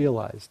what he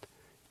realized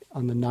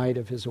on the night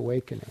of his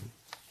awakening.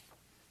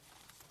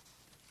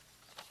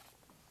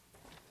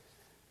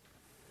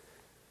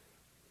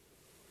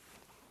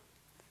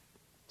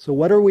 So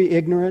what are we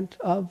ignorant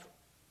of?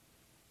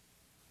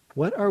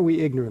 What are we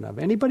ignorant of?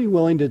 Anybody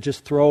willing to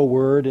just throw a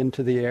word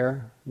into the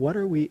air? What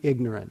are we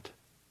ignorant?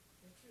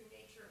 The true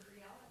nature of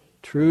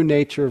reality. True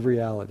nature of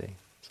reality.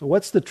 So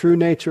what's the true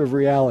nature of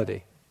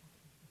reality?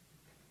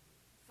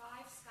 5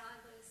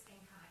 skandhas and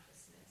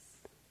consciousness.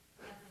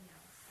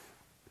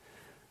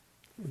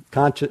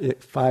 Nothing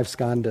else. 5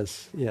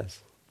 skandhas,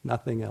 yes.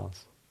 Nothing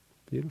else.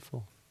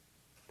 Beautiful.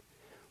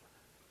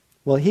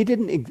 Well, he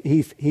didn't,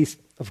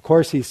 of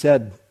course he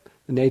said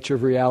the nature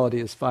of reality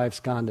is 5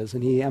 skandhas,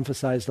 and he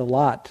emphasized a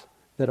lot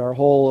that our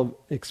whole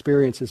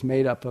experience is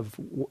made up of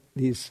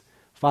these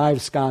 5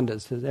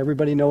 skandhas. Does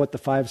everybody know what the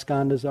 5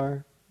 skandhas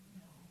are?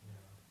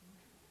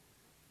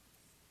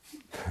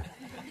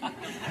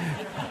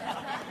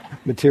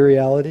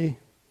 Materiality,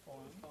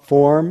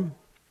 form,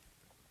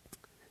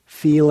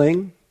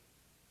 feeling,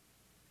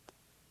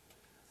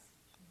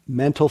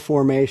 mental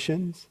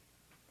formations,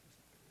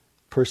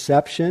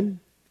 perception,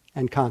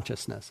 and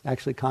consciousness.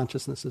 Actually,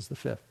 consciousness is the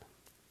 5th.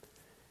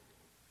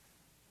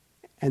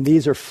 And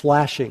these are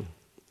flashing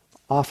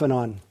off and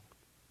on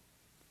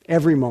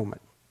every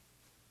moment.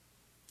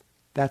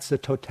 That's the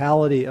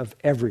totality of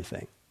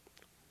everything.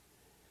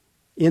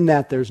 In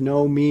that there's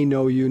no me,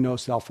 no you, no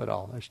self at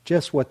all. There's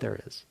just what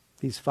there is.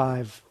 These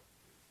 5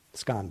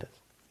 skandhas.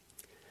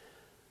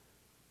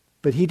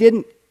 But he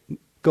didn't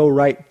go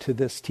right to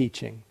this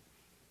teaching.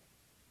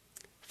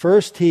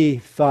 First he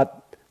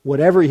thought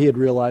whatever he had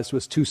realized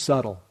was too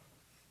subtle.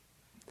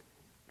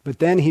 But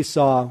then he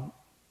saw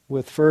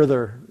with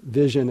further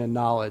vision and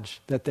knowledge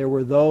that there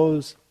were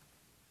those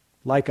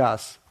like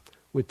us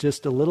with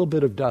just a little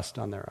bit of dust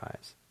on their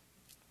eyes.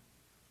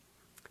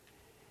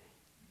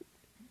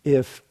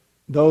 If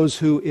those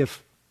who,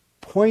 if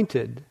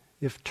pointed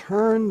if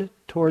turned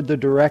toward the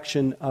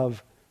direction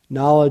of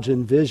knowledge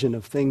and vision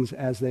of things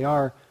as they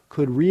are,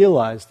 could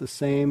realize the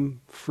same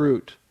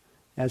fruit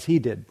as he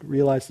did,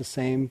 realize the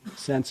same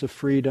sense of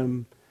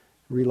freedom,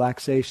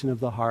 relaxation of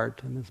the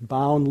heart, and this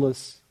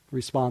boundless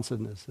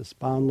responsiveness, this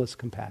boundless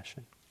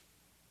compassion.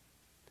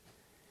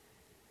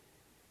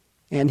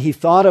 And he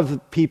thought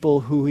of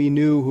people who he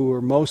knew who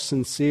were most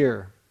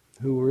sincere,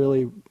 who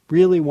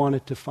really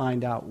wanted to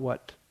find out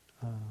what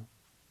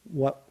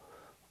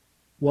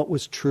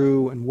was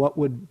true and what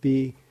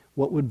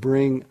would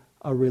bring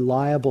a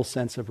reliable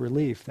sense of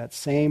relief, that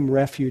same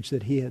refuge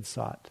that he had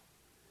sought,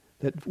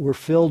 that were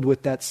filled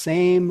with that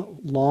same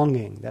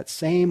longing, that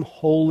same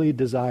holy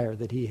desire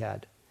that he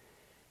had.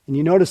 And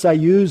you notice I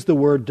use the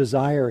word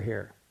desire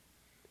here,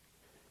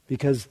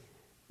 because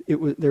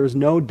there was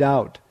no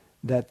doubt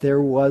that there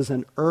was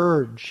an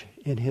urge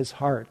in his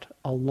heart,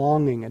 a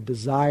longing, a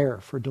desire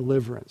for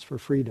deliverance, for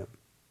freedom.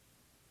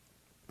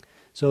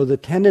 So the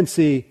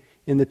tendency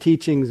in the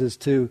teachings is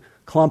to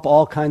clump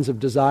all kinds of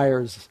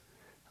desires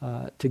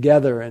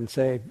together and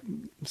say,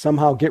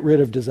 somehow get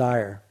rid of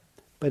desire.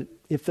 But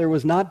if there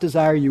was not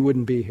desire, you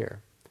wouldn't be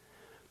here.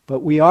 But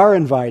we are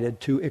invited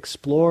to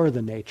explore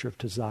the nature of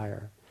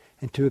desire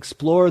and to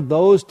explore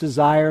those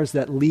desires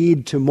that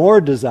lead to more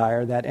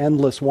desire, that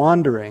endless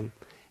wandering,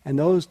 and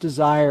those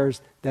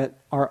desires that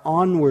are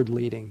onward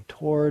leading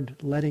toward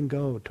letting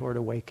go, toward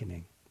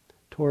awakening,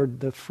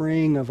 toward the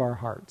freeing of our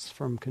hearts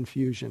from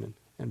confusion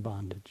and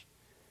bondage.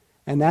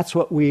 And that's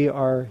what we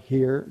are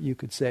here, you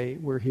could say,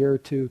 we're here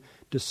to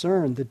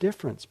discern the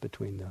difference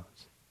between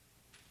those.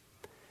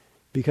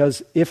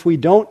 Because if we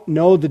don't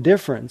know the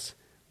difference,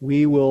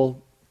 we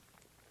will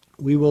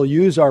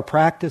use our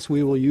practice,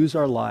 we will use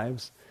our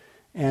lives,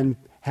 and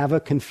have a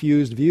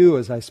confused view,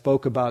 as I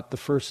spoke about the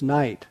first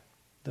night,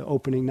 the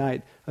opening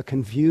night, a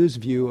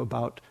confused view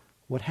about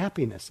what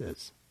happiness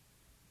is.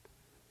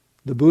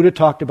 The Buddha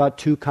talked about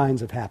two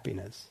kinds of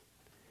happiness.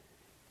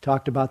 He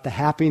talked about the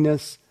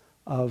happiness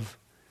of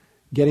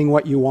getting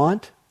what you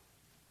want,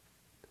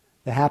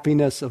 the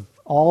happiness of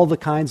all the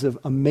kinds of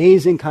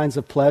amazing kinds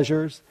of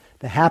pleasures,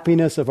 the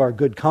happiness of our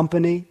good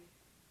company.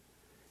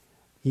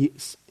 He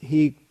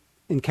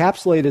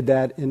encapsulated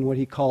that in what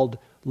he called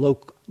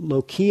lokiya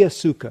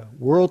sukha,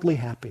 worldly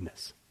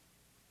happiness.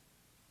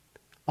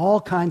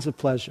 All kinds of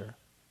pleasure.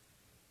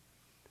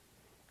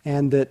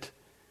 And that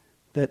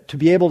to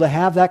be able to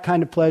have that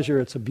kind of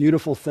pleasure, it's a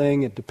beautiful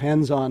thing. It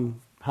depends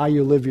on how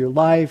you live your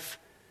life,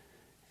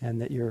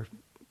 and that you're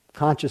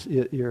conscious,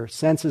 your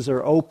senses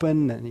are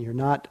open, and you're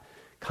not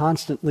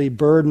constantly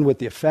burdened with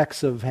the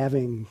effects of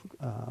having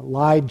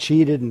lied,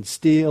 cheated, and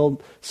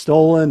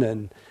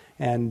stolen,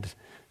 and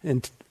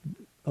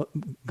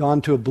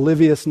gone to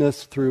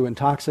obliviousness through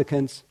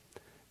intoxicants.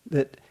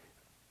 That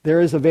there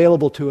is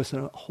available to us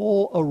a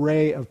whole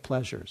array of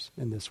pleasures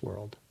in this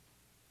world.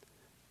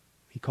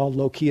 He called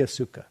lokiya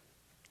sukha.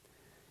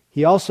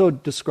 He also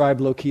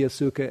described lokiya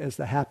sukha as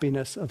the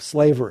happiness of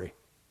slavery,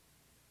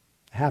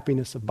 the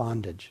happiness of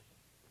bondage.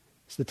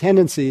 So the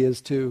tendency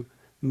is to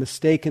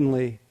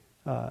mistakenly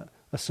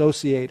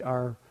associate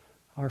our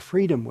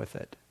freedom with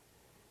it.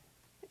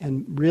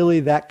 And really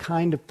that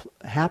kind of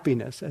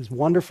happiness, as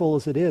wonderful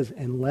as it is,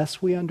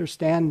 unless we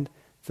understand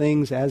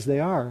things as they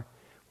are,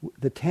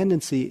 the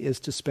tendency is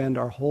to spend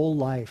our whole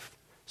life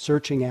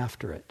searching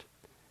after it.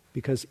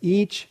 Because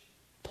each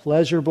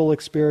pleasurable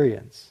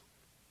experience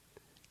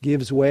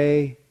gives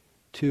way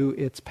to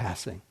its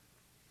passing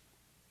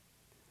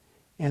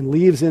and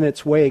leaves in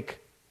its wake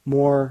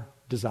more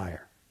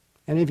desire.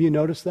 Any of you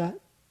notice that?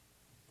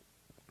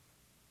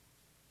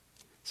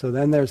 So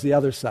then there's the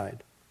other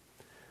side,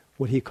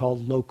 what he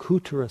called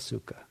lokuttara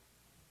sukha.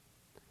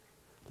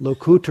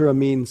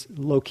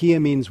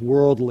 Lokiya means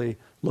worldly.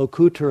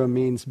 Lokuttara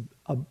means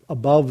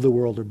above the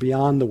world or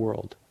beyond the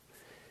world.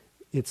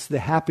 It's the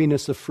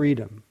happiness of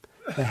freedom,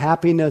 the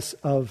happiness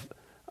of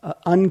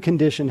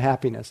unconditioned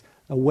happiness,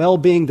 a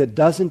well-being that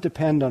doesn't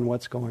depend on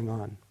what's going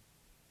on.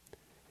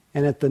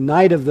 And at the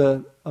night of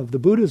the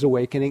Buddha's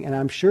awakening, and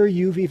I'm sure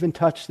you've even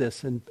touched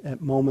this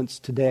at moments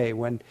today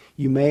when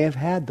you may have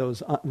had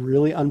those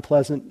really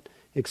unpleasant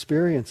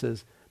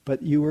experiences,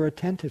 but you were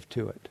attentive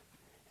to it.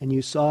 And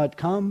you saw it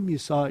come, you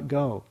saw it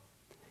go.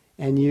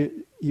 And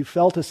you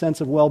felt a sense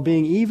of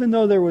well-being, even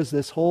though there was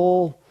this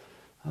whole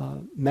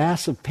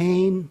mass of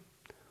pain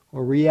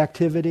or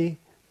reactivity,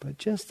 but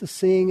just the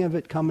seeing of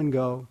it come and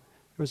go,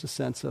 there was a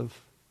sense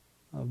of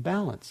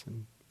balance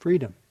and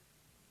freedom.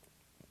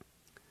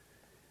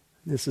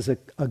 This is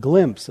a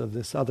glimpse of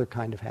this other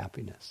kind of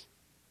happiness.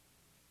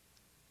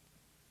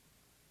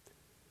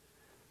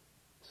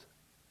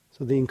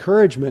 So the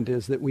encouragement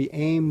is that we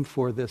aim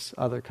for this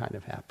other kind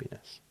of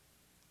happiness.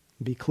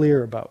 Be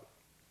clear about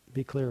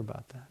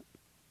that.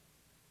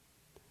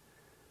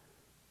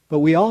 But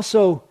we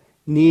also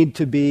need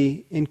to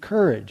be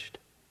encouraged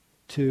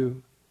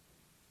to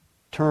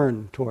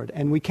turn toward.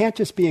 And we can't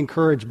just be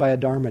encouraged by a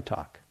Dharma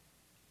talk.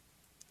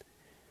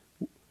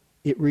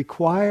 It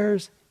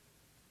requires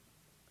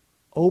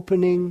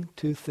opening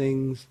to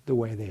things the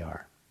way they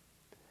are.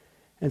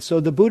 And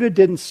so the Buddha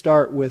didn't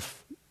start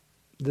with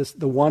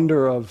the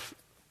wonder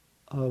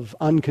of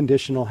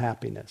unconditional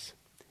happiness.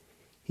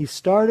 He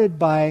started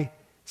by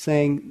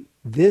saying,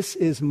 this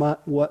is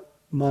what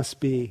must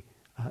be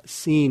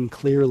seen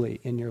clearly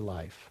in your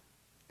life.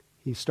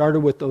 He started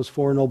with those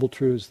Four Noble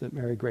Truths that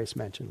Mary Grace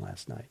mentioned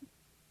last night.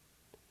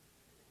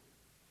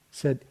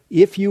 Said,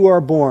 if you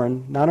are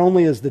born, not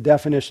only is the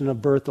definition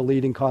of birth the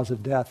leading cause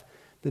of death,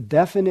 the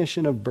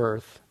definition of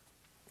birth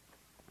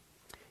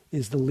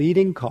is the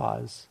leading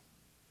cause,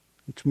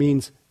 which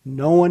means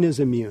no one is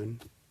immune,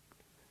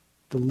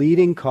 the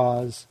leading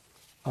cause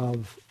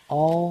of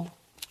all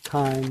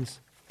kinds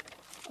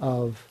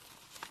of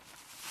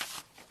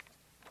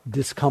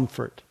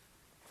discomfort,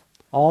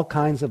 all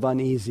kinds of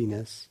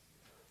uneasiness,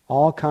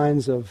 all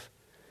kinds of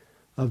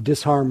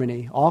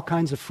disharmony, all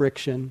kinds of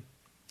friction.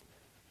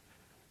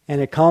 And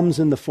it comes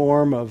in the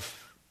form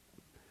of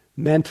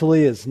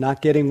mentally as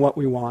not getting what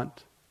we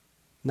want,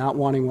 not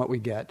wanting what we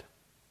get.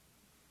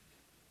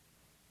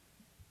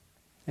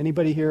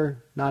 Anybody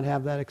here not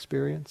have that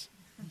experience?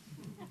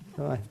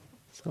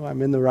 So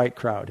I'm in the right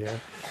crowd here.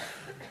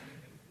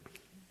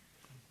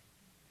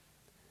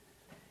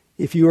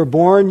 If you are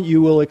born,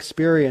 you will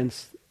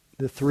experience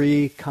the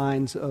three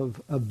kinds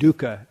of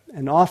dukkha.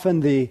 And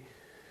often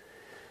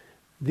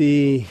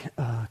the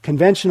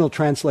conventional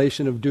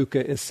translation of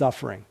dukkha is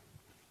suffering.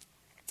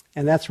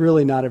 And that's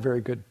really not a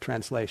very good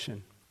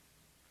translation.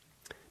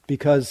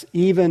 Because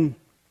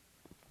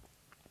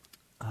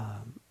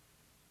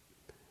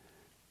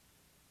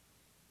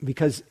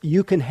because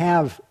you can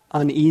have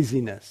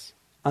uneasiness,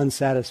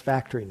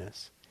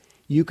 unsatisfactoriness.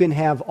 You can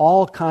have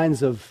all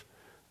kinds of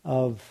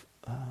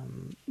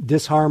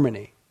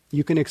disharmony.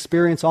 You can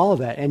experience all of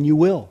that, and you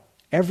will.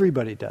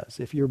 Everybody does.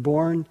 If you're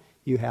born,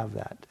 you have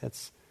that.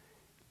 That's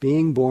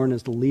being born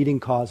is the leading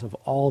cause of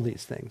all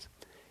these things.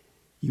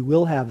 You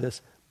will have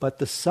this, but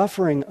the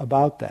suffering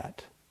about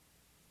that,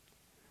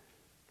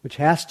 which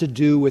has to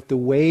do with the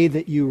way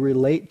that you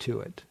relate to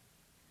it,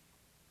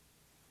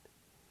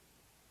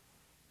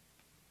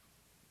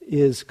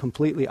 is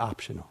completely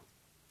optional.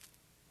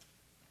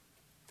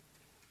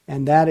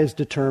 And that is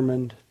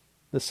determined,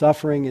 the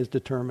suffering is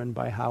determined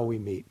by how we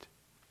meet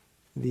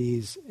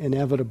these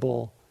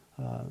inevitable,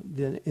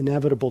 the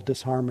inevitable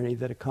disharmony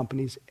that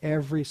accompanies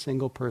every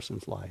single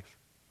person's life.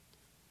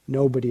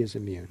 Nobody is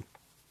immune.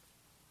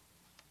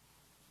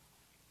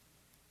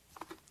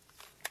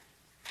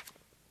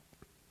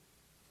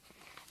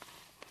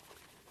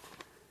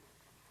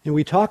 And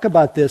we talk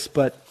about this,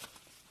 but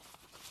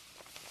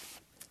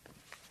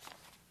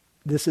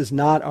this is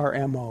not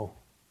our MO,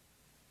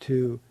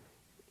 to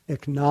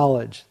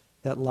acknowledge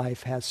that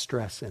life has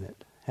stress in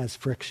it, has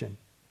friction.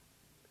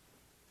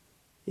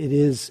 It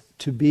is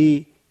to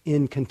be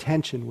in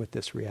contention with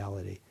this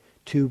reality,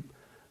 to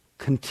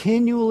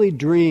continually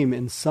dream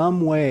in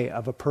some way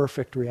of a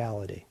perfect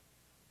reality,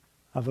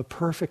 of a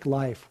perfect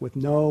life with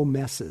no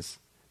messes,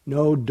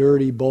 no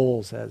dirty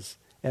bowls, as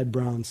Ed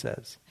Brown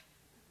says.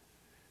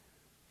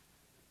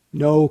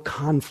 No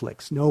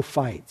conflicts, no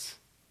fights.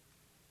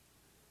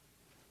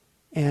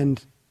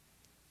 And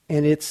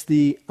it's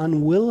the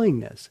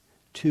unwillingness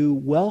to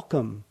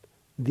welcome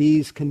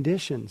these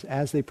conditions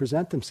as they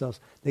present themselves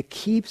that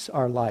keeps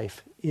our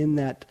life in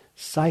that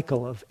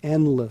cycle of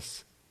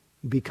endless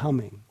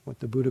becoming, what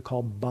the Buddha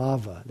called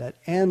bhava, that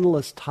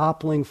endless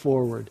toppling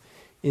forward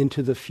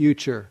into the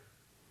future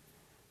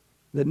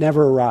that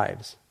never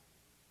arrives.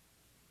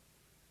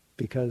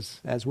 Because,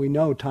 as we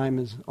know, time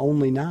is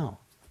only now.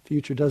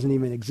 Future doesn't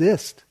even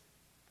exist.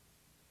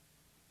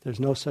 There's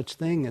no such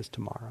thing as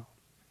tomorrow.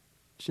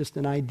 It's just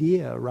an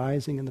idea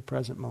arising in the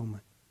present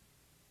moment.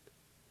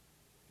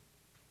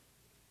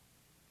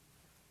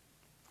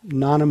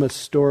 Anonymous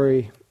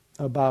story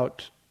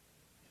about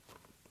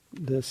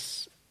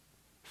this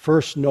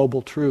first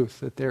noble truth,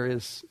 that there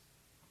is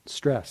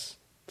stress,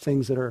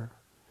 things that are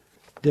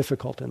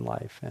difficult in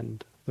life,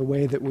 and the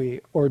way that we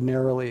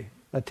ordinarily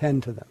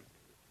attend to them.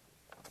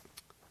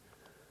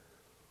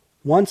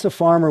 Once a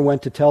farmer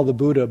went to tell the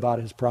Buddha about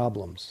his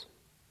problems.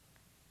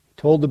 He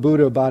told the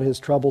Buddha about his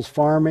troubles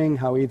farming,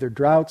 how either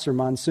droughts or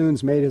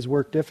monsoons made his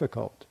work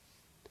difficult.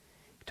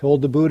 He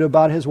told the Buddha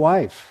about his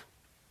wife,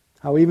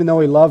 how even though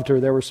he loved her,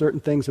 there were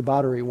certain things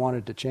about her he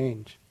wanted to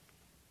change.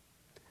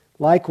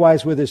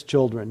 Likewise with his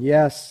children.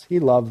 Yes, he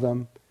loved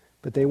them,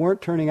 but they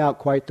weren't turning out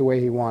quite the way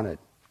he wanted.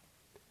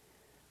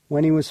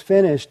 When he was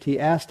finished, he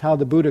asked how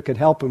the Buddha could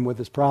help him with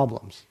his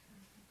problems.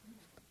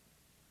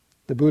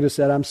 The Buddha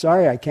said, "I'm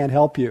sorry, I can't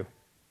help you."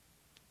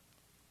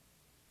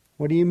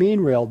 "What do you mean?"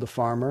 railed the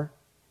farmer.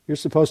 "You're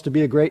supposed to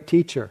be a great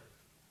teacher."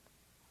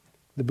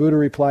 The Buddha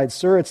replied,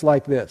 "Sir, it's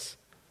like this.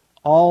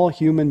 All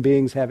human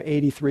beings have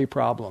 83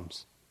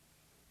 problems.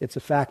 It's a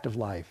fact of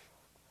life.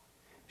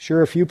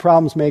 Sure, a few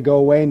problems may go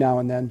away now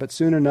and then, but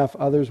soon enough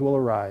others will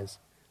arise.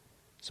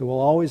 So we'll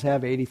always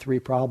have 83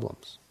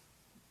 problems."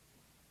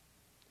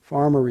 The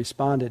farmer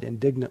responded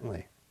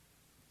indignantly,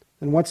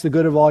 "Then what's the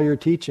good of all your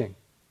teaching?"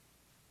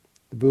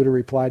 The Buddha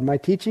replied, "My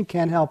teaching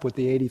can't help with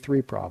the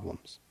 83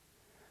 problems,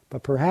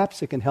 but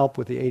perhaps it can help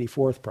with the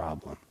 84th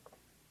problem."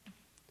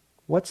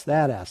 "What's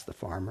that?" asked the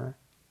farmer.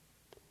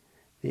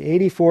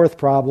 The 84th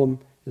problem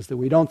is that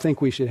we don't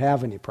think we should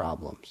have any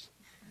problems.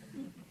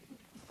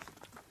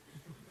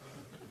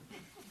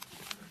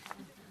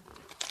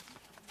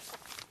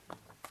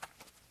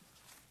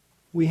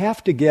 We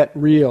have to get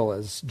real,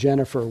 as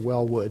Jennifer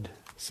Wellwood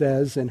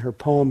says in her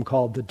poem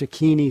called The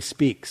Dakini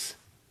Speaks.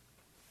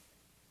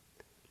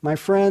 My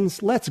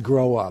friends, let's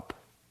grow up.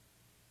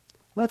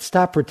 Let's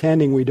stop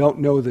pretending we don't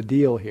know the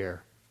deal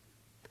here.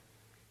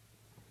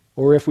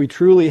 Or if we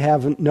truly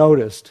haven't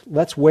noticed,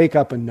 let's wake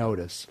up and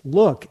notice.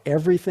 Look,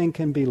 everything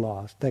can be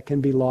lost. That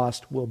can be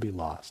lost will be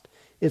lost.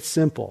 It's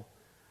simple.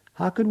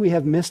 How could we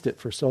have missed it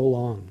for so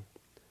long?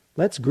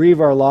 Let's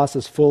grieve our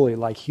losses fully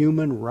like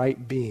human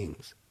right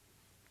beings.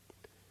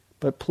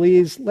 But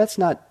please, let's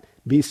not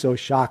be so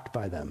shocked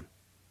by them.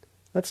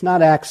 Let's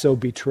not act so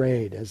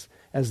betrayed,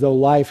 as though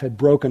life had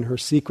broken her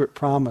secret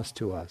promise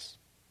to us.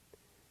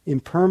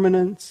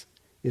 Impermanence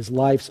is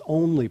life's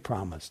only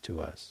promise to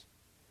us,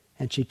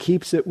 and she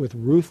keeps it with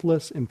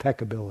ruthless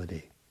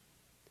impeccability.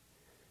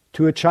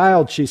 To a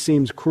child she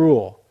seems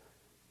cruel,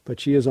 but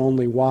she is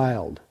only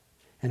wild,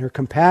 and her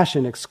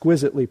compassion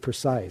exquisitely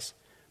precise.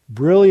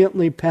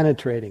 Brilliantly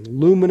penetrating,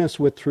 luminous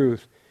with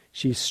truth,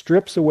 she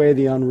strips away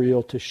the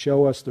unreal to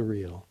show us the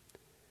real.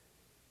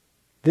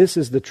 This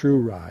is the true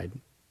ride.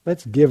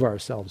 Let's give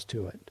ourselves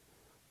to it.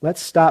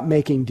 Let's stop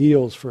making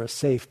deals for a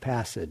safe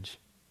passage.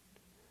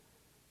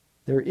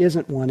 There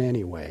isn't one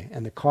anyway,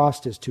 and the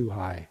cost is too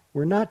high.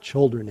 We're not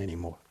children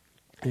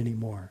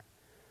anymore.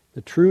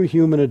 The true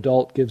human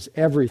adult gives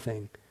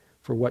everything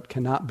for what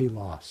cannot be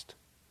lost.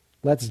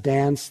 Let's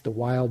dance the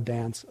wild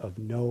dance of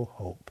no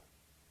hope.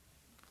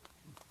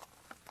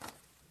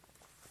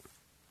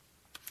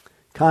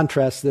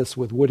 Contrast this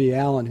with Woody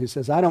Allen, who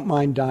says, I don't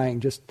mind dying,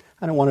 just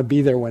I don't want to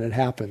be there when it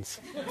happens.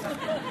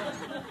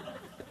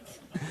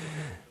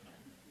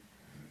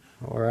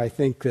 Or I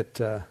think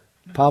that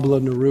Pablo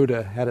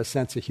Neruda had a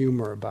sense of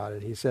humor about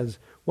it. He says,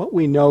 what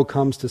we know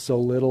comes to so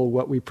little,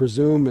 what we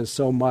presume is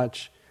so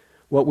much,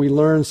 what we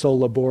learn so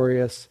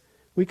laborious,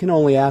 we can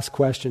only ask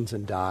questions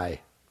and die.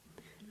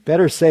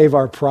 Better save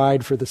our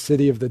pride for the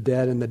city of the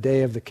dead and the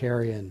day of the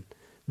carrion.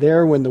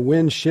 There, when the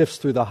wind shifts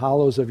through the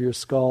hollows of your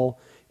skull,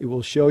 it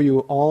will show you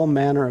all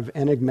manner of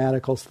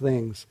enigmatical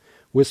things,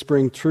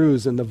 whispering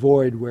truths in the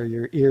void where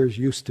your ears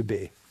used to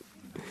be.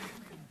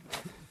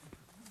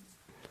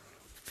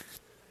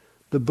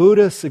 The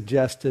Buddha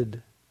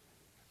suggested,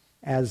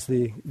 as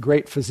the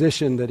great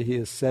physician that he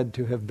is said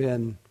to have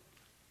been,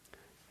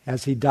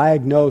 as he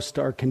diagnosed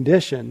our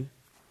condition,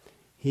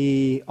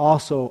 he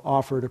also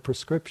offered a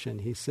prescription.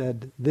 He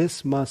said,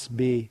 this must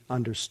be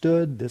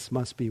understood, this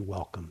must be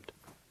welcomed.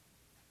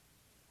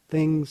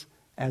 Things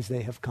as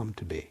they have come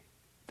to be.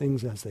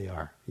 Things as they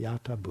are.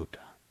 Yata Bhuta.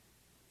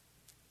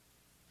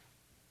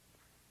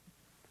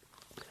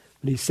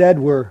 But he said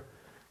we're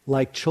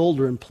like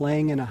children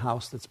playing in a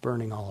house that's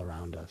burning all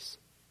around us.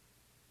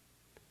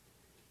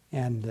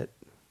 And that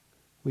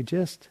we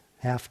just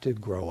have to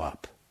grow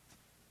up.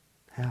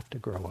 Have to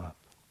grow up.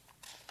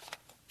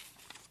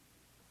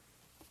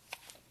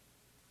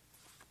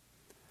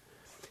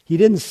 He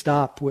didn't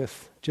stop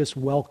with just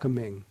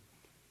welcoming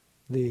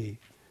the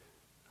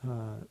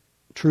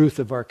truth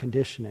of our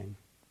conditioning.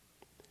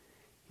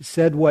 He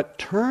said what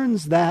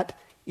turns that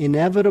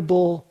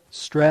inevitable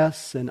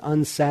stress and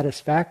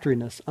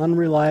unsatisfactoriness,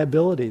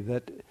 unreliability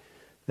that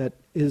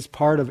is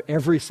part of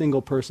every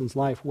single person's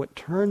life, what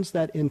turns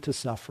that into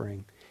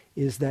suffering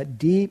is that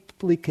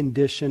deeply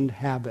conditioned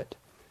habit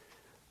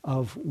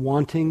of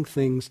wanting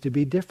things to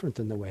be different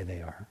than the way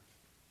they are,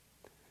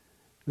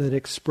 that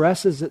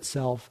expresses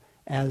itself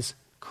as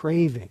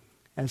craving,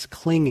 as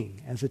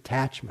clinging, as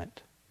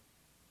attachment.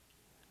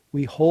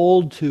 We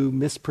hold to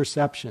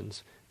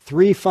misperceptions,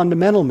 3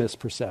 fundamental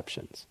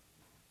misperceptions.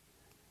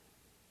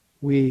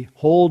 We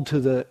cling to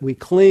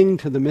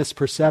the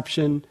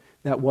misperception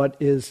that what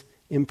is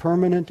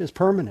impermanent is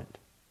permanent.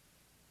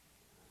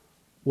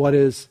 What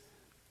is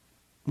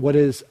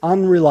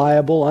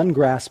unreliable,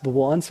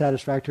 ungraspable,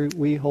 unsatisfactory,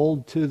 we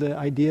hold to the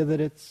idea that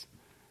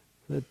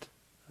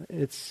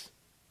it's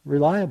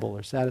reliable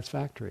or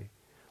satisfactory.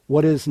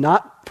 What is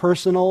not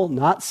personal,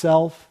 not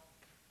self,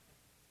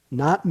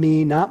 not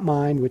me, not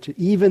mine, which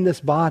even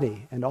this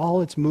body and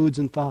all its moods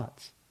and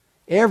thoughts,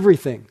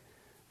 everything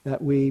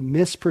that we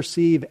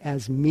misperceive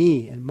as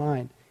me and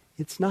mine,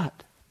 it's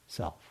not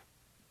self.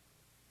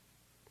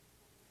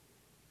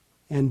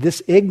 And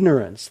this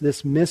ignorance,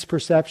 this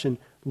misperception,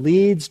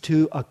 leads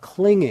to a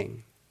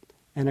clinging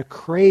and a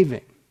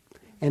craving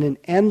and an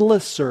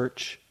endless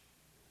search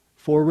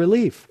for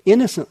relief,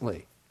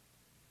 innocently.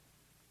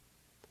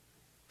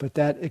 But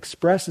that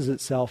expresses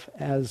itself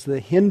as the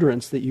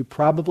hindrance that you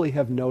probably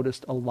have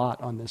noticed a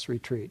lot on this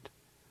retreat,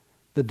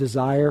 the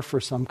desire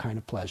for some kind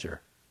of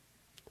pleasure.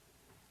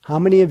 How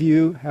many of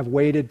you have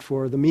waited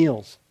for the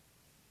meals?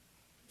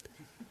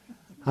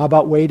 How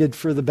about waited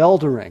for the bell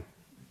to ring?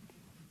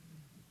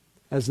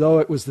 As though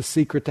it was the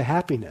secret to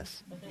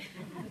happiness.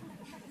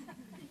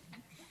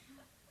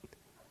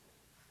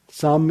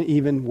 Some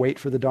even wait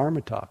for the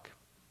Dharma talk.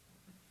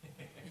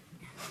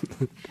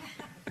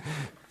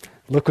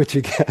 Look what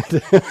you get. They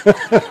wait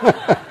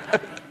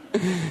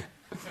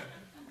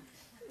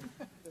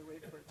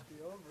for it to be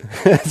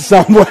over.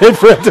 Some wait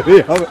for it to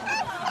be over.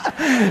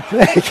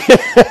 Thank you.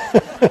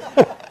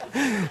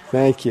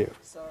 Thank you.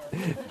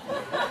 Sorry.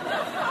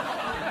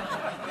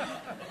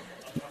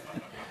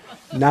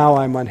 Now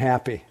I'm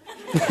unhappy.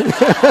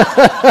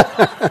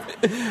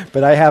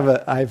 But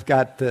I've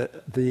got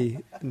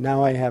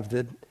now I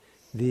have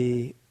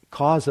the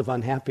cause of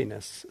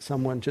unhappiness.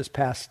 Someone just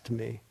passed to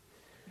me.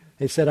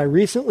 They said, I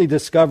recently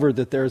discovered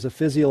that there is a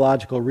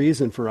physiological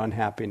reason for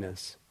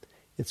unhappiness.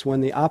 It's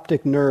when the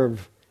optic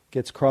nerve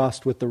gets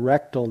crossed with the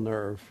rectal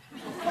nerve,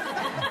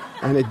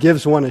 and it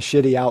gives one a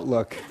shitty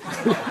outlook.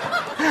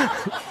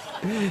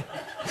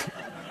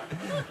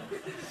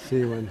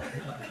 See, when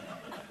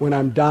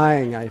I'm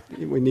dying,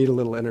 we need a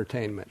little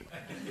entertainment.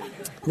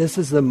 This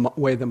is the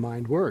way the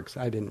mind works.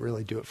 I didn't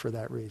really do it for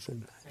that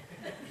reason.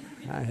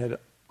 I had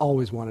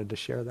always wanted to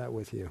share that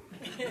with you.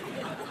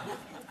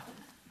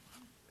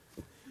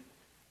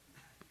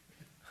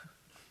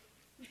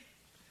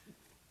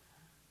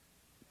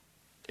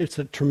 It's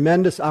a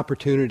tremendous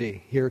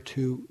opportunity here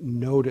to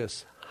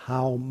notice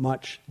how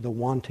much the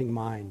wanting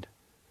mind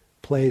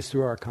plays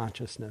through our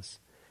consciousness.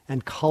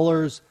 And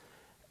colors,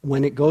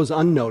 when it goes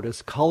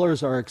unnoticed,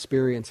 colors our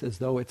experience as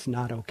though it's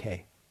not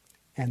okay.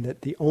 And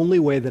that the only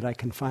way that I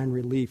can find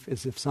relief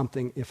is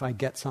if I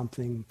get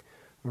something,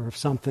 or if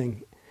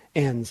something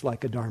ends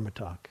like a Dharma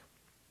talk.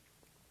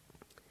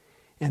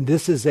 And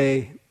this is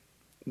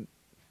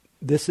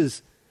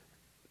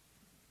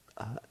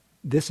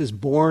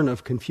born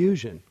of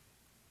confusion.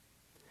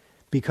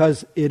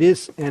 Because it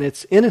is, and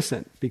it's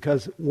innocent,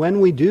 because when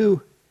we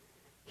do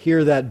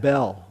hear that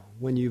bell,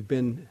 when you've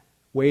been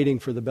waiting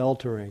for the bell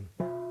to ring,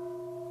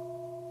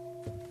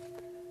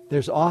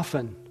 there's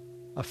often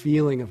a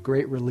feeling of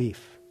great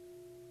relief.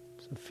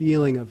 It's a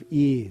feeling of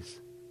ease.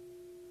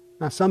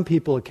 Now, some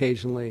people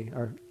occasionally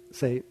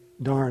say,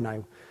 darn,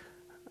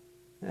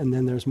 and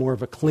then there's more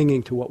of a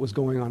clinging to what was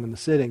going on in the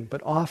sitting.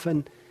 But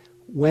often,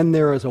 when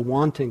there is a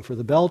wanting for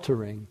the bell to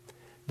ring,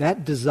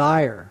 that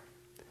desire,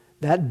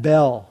 that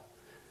bell,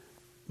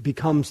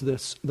 becomes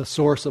the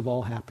source of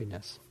all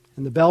happiness.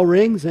 And the bell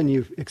rings and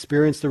you've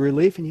experienced the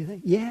relief and you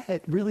think, yeah,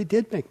 it really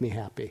did make me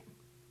happy.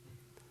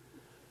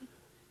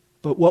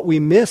 But what we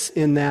miss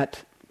in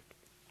that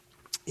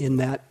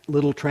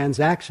little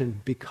transaction,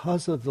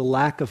 because of the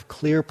lack of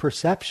clear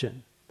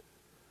perception,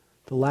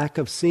 the lack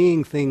of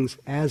seeing things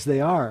as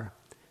they are,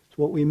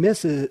 what we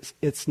miss is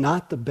it's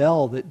not the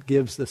bell that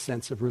gives the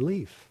sense of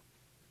relief.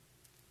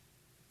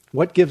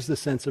 What gives the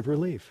sense of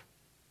relief?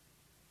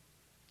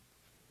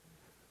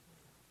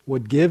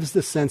 What gives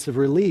the sense of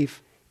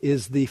relief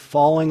is the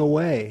falling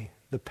away,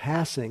 the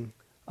passing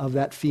of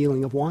that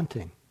feeling of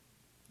wanting.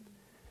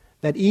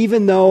 That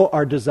even though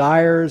our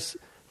desires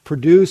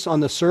produce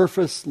on the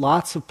surface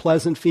lots of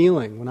pleasant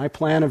feeling, when I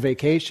plan a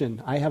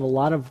vacation, I have a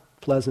lot of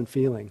pleasant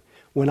feeling.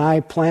 When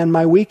I plan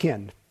my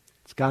weekend,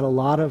 it's got a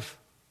lot of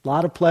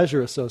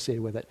pleasure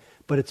associated with it,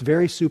 but it's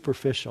very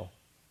superficial.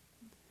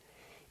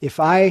 If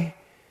I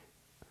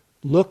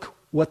look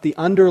what the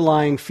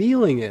underlying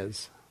feeling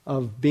is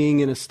of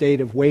being in a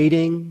state of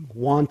waiting,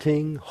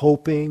 wanting,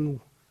 hoping,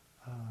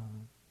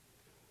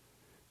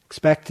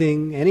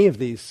 expecting, any of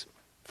these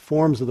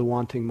forms of the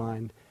wanting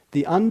mind,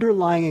 the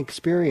underlying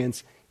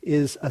experience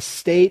is a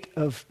state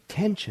of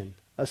tension,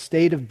 a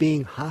state of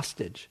being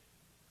hostage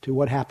to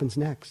what happens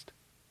next,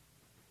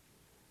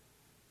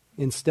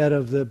 instead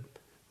of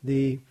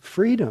the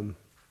freedom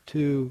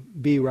to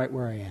be right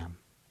where I am.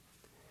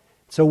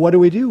 So what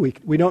do?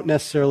 We don't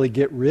necessarily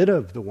get rid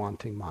of the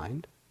wanting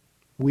mind.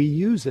 We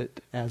use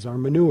it as our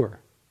manure.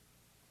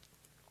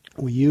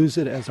 We use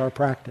it as our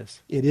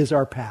practice. It is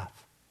our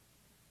path.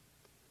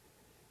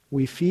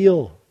 We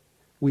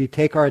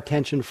take our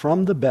attention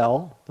from the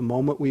bell, the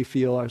moment we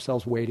feel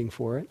ourselves waiting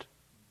for it,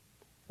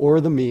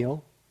 or the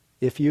meal,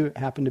 if you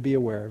happen to be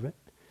aware of it.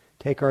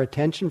 Take our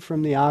attention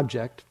from the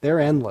object. They're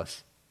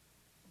endless.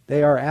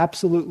 They are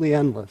absolutely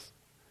endless.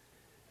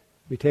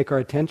 We take our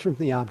attention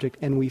from the object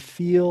and we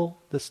feel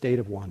the state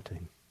of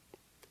wanting.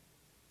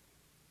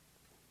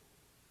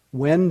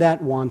 When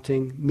that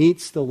wanting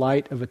meets the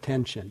light of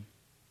attention,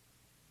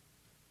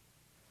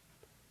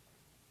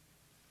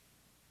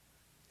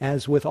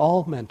 as with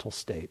all mental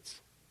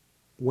states,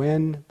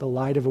 when the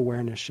light of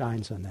awareness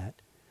shines on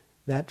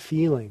that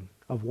feeling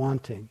of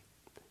wanting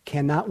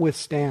cannot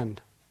withstand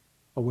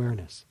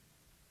awareness.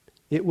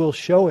 It will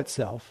show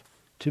itself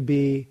to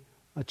be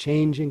a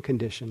changing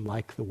condition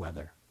like the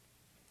weather.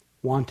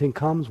 Wanting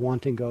comes,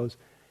 wanting goes,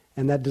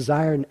 and that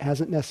desire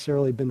hasn't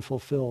necessarily been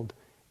fulfilled,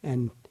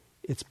 and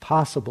it's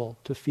possible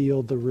to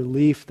feel the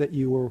relief that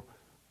you were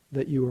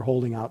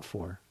holding out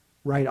for,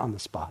 right on the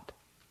spot.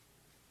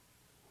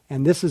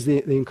 And this is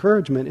the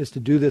encouragement is to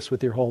do this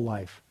with your whole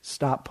life.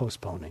 Stop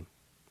postponing.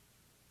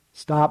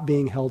 Stop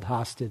being held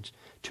hostage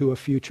to a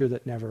future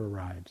that never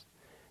arrives.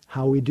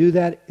 How we do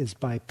that is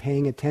by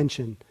paying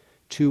attention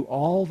to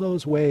all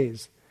those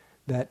ways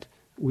that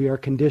we are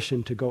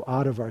conditioned to go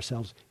out of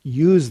ourselves.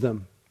 Use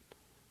them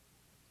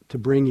to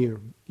bring you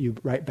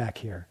right back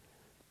here.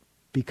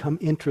 become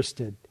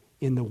interested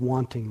in the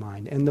wanting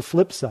mind. And the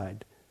flip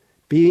side,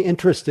 be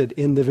interested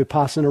in the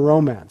Vipassana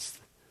romance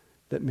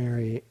that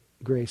Mary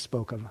Grace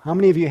spoke of. How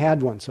many of you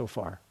had one so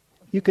far?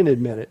 You can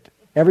admit it.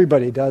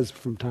 Everybody does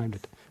from time to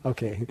time.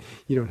 Okay,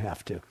 you don't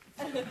have to.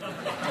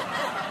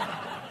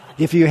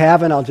 If you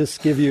haven't, I'll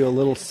just give you a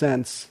little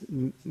sense.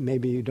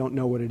 Maybe you don't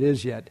know what it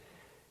is yet.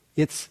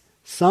 It's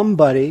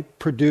somebody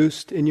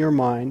produced in your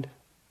mind,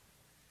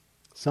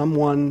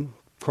 someone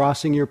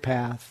crossing your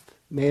path.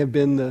 May have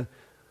been the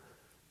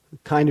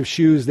kind of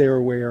shoes they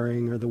were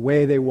wearing, or the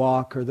way they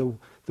walk, or the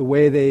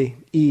way they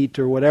eat,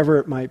 or whatever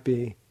it might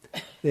be.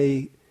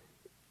 They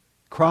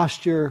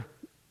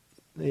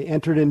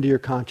entered into your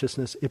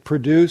consciousness. It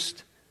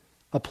produced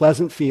a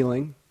pleasant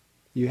feeling.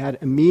 You had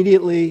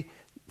immediately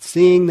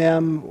seeing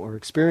them or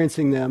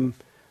experiencing them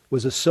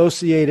was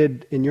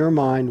associated in your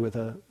mind with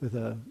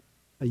a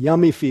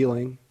yummy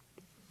feeling.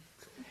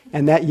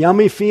 And that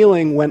yummy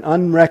feeling went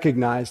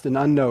unrecognized and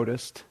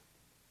unnoticed.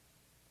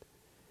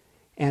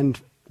 And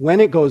when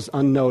it goes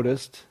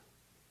unnoticed,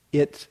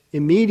 it's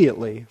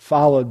immediately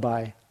followed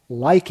by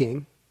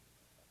liking.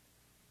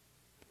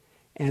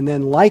 And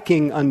then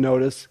liking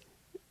unnoticed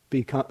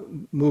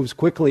moves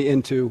quickly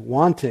into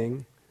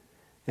wanting,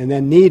 and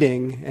then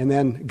needing, and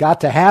then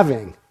got to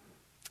having.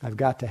 I've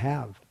got to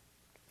have.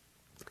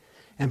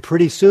 And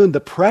pretty soon the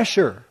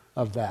pressure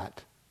of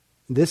that,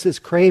 this is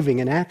craving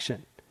in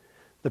action,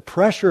 the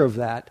pressure of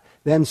that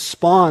then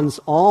spawns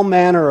all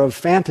manner of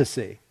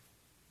fantasy,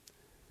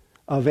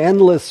 of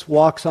endless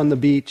walks on the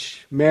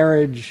beach,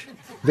 marriage,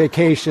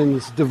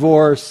 vacations,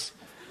 divorce,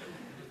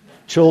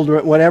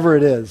 children, whatever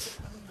it is.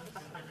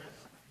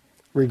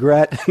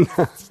 Regret.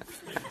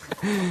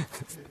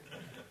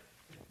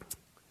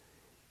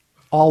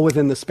 All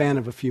within the span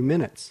of a few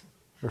minutes,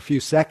 or a few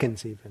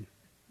seconds even.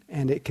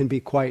 And it can be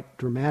quite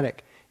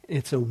dramatic.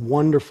 It's a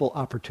wonderful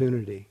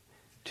opportunity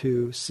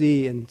to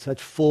see in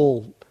such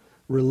full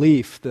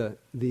relief the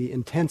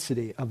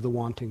intensity of the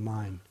wanting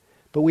mind.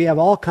 But we have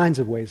all kinds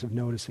of ways of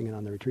noticing it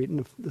on the retreat,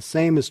 and the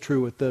same is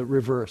true with the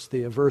reverse,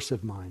 the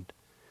aversive mind.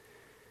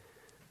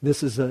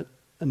 This is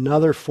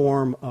another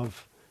form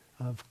of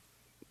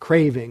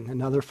craving,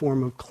 another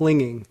form of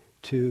clinging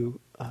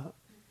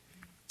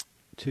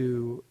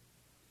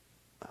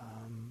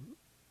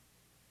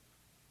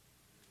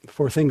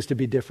for things to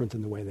be different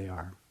than the way they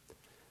are.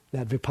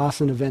 That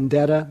vipassana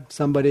vendetta,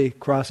 somebody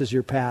crosses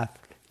your path,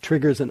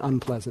 triggers an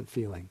unpleasant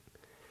feeling.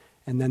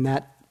 And then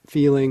that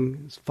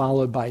feeling is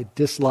followed by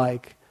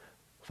dislike,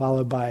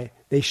 followed by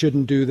they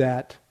shouldn't do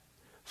that,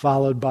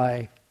 followed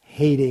by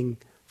hating,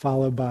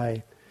 followed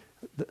by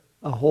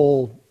a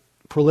whole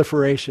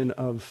proliferation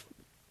of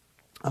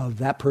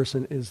that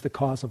person is the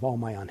cause of all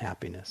my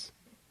unhappiness.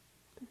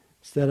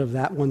 Instead of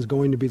that one's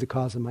going to be the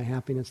cause of my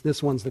happiness,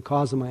 this one's the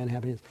cause of my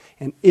unhappiness.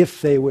 And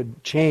if they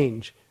would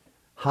change,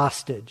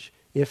 hostage,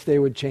 if they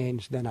would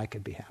change, then I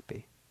could be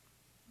happy.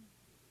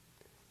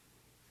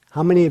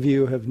 How many of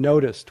you have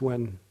noticed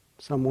when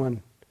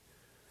someone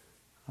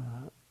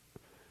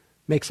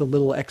makes a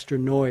little extra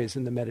noise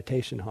in the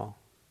meditation hall?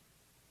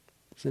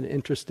 Isn't it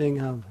interesting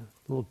how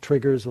little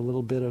triggers a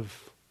little bit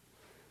of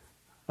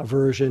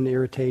aversion,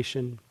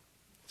 irritation?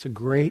 It's a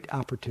great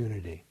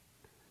opportunity.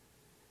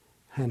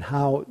 And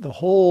how the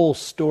whole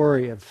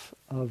story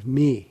of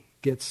me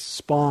gets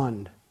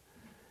spawned,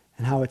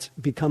 and how it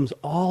becomes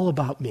all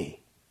about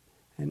me.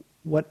 And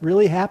what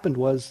really happened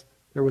was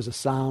there was a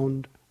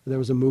sound, there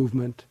was a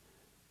movement,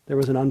 there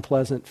was an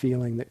unpleasant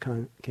feeling that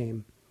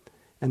came,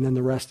 and then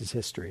the rest is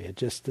history.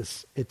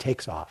 It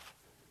takes off,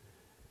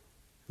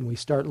 and we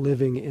start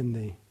living in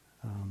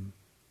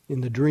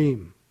the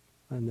dream,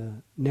 in the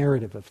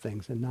narrative of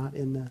things, and not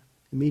in the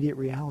immediate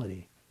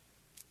reality.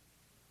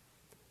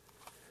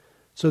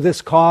 So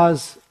this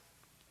cause,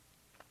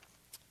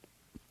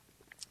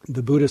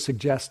 the Buddha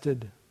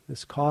suggested,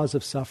 this cause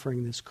of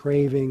suffering, this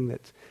craving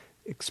that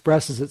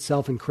expresses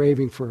itself in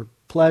craving for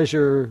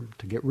pleasure,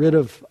 to get rid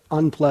of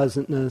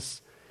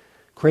unpleasantness,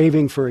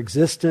 craving for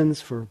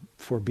existence, for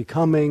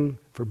becoming,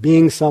 for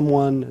being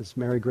someone, as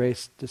Mary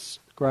Grace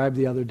described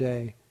the other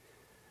day,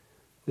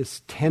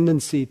 this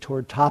tendency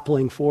toward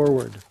toppling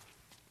forward.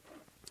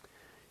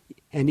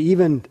 And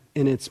even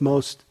in its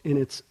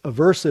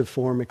aversive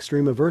form,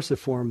 extreme aversive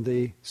form,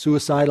 the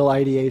suicidal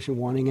ideation,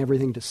 wanting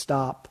everything to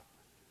stop.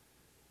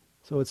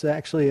 So it's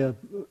actually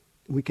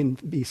we can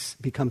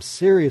become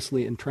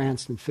seriously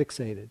entranced and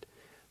fixated.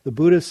 The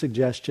Buddha's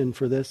suggestion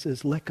for this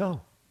is let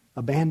go,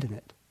 abandon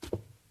it.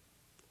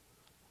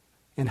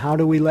 And how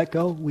do we let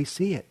go? We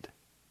see it.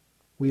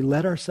 We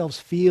let ourselves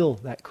feel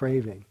that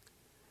craving.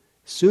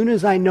 As soon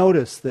as I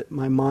notice that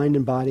my mind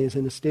and body is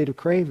in a state of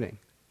craving,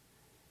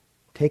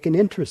 take an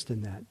interest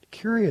in that,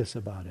 curious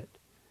about it.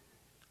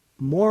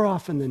 More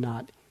often than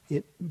not,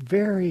 it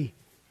very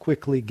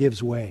quickly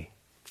gives way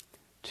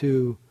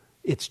to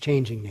its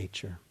changing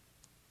nature.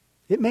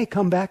 It may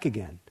come back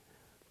again,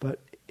 but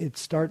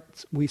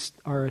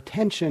our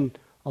attention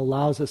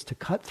allows us to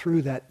cut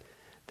through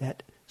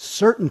that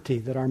certainty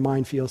that our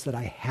mind feels that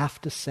I have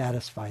to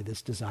satisfy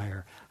this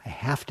desire. I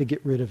have to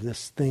get rid of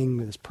this thing,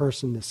 this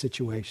person, this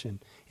situation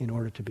in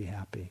order to be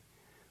happy.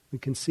 We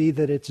can see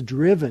that it's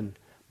driven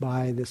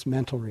by this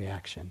mental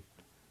reaction,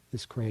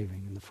 this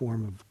craving in the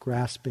form of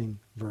grasping,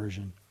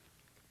 aversion.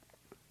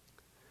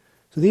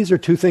 So these are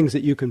two things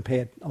that you can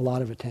pay a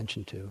lot of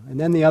attention to. And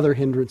then the other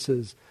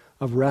hindrances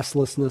of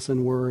restlessness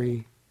and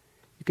worry,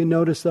 you can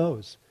notice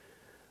those.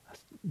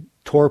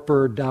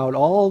 Torpor, doubt,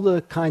 all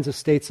the kinds of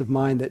states of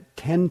mind that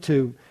tend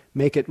to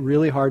make it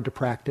really hard to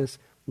practice.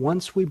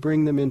 Once we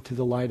bring them into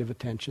the light of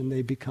attention,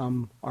 they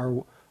become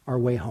our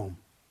way home.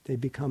 They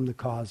become the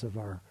cause of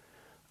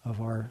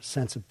our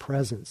sense of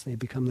presence. They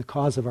become the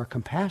cause of our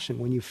compassion.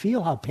 When you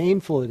feel how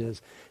painful it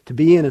is to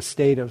be in a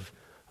state of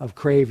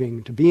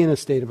craving, to be in a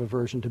state of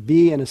aversion, to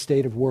be in a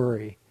state of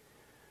worry,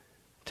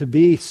 to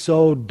be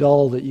so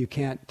dull that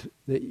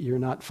you're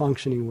not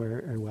functioning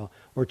very well,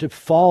 or to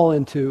fall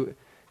into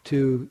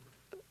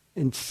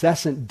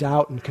incessant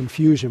doubt and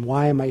confusion.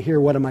 Why am I here?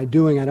 What am I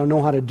doing? I don't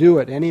know how to do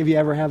it. Any of you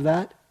ever have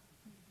that?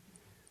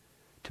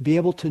 To be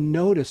able to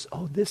notice,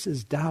 oh, this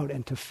is doubt,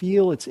 and to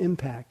feel its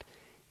impact,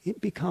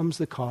 it becomes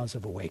the cause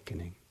of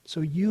awakening.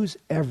 So use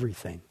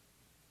everything.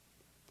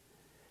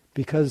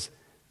 Because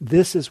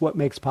this is what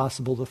makes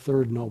possible the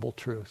third noble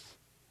truth,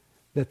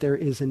 that there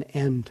is an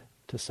end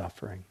to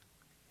suffering.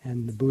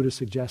 And the Buddha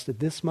suggested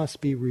this must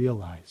be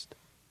realized.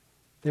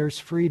 There's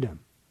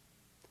freedom.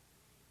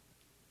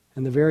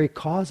 And the very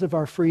cause of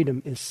our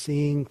freedom is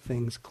seeing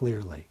things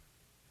clearly.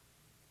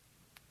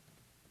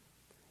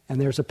 And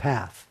there's a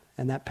path.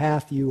 And that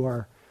path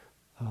the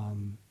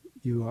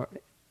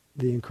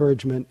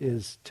encouragement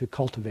is to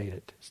cultivate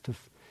it,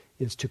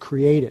 is to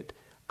create it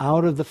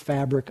out of the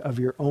fabric of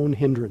your own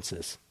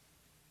hindrances.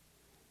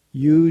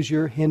 Use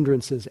your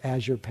hindrances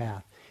as your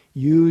path.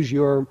 Use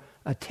your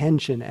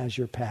attention as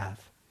your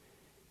path.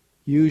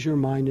 Use your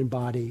mind and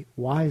body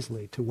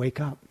wisely to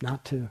wake up,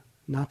 not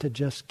to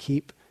just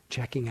keep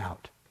checking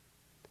out.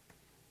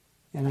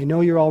 And I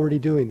know you're already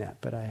doing that,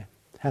 but I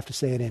have to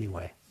say it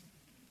anyway.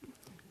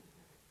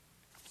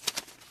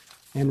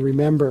 And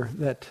remember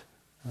that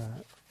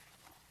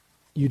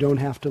you don't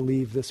have to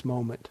leave this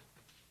moment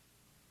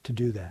to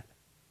do that.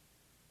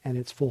 And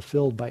it's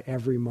fulfilled by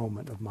every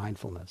moment of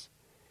mindfulness.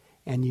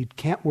 And you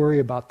can't worry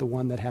about the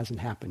one that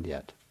hasn't happened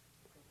yet.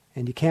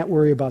 And you can't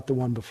worry about the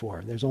one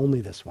before. There's only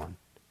this one.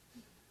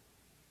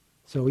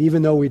 So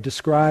even though we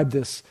describe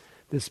this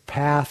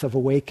path of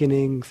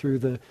awakening through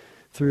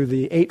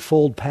the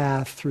eightfold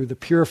path, through the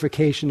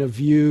purification of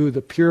view,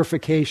 the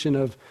purification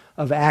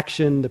of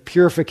action, the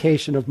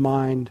purification of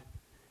mind,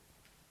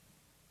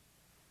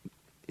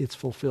 it's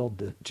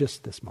fulfilled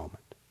just this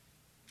moment.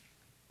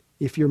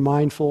 If you're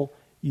mindful,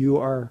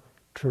 you're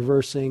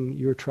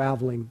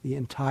traveling the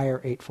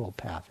entire eightfold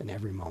path in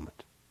every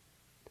moment.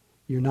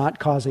 You're not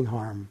causing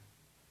harm.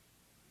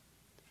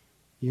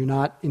 You're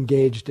not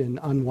engaged in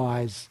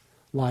unwise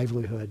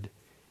livelihood.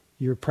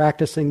 You're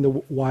practicing the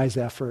wise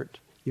effort.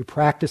 You're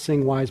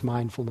practicing wise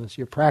mindfulness.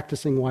 You're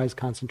practicing wise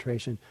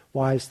concentration,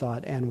 wise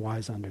thought, and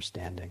wise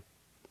understanding.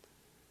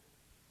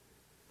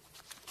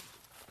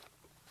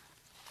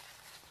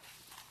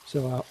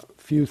 So a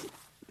few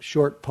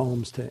short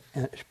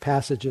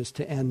passages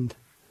to end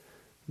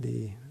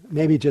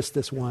maybe just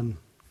this one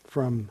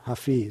from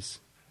Hafiz.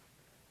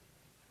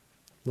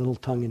 Little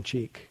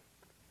tongue-in-cheek.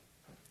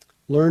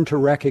 Learn to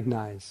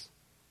recognize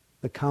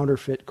the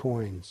counterfeit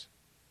coins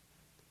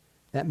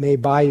that may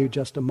buy you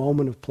just a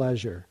moment of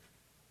pleasure,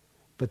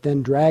 but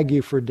then drag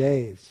you for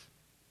days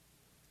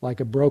like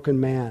a broken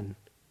man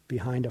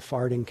behind a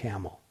farting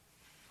camel.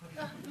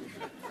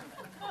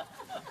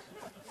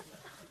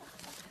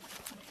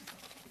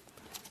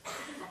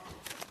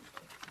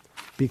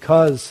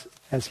 Because,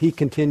 as he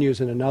continues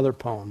in another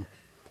poem,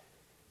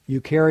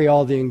 you carry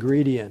all the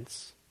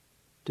ingredients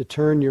to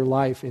turn your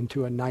life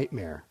into a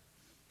nightmare.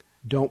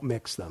 Don't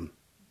mix them.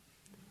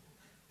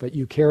 But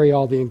you carry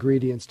all the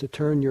ingredients to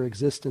turn your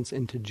existence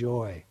into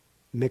joy.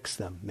 Mix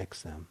them.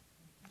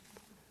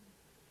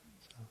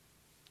 So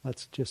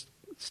let's just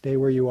stay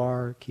where you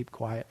are, keep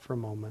quiet for a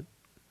moment.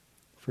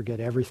 Forget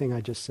everything I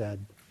just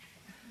said.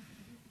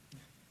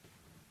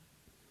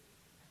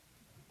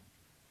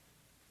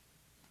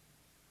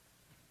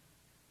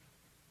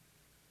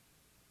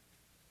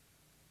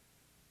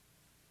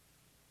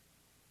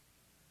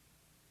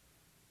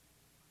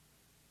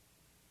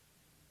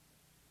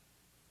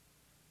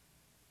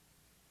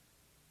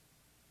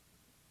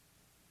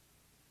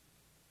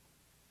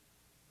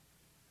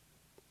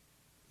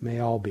 May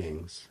all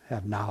beings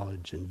have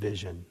knowledge and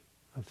vision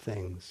of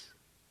things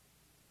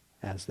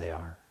as they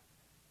are.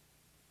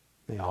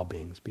 May all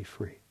beings be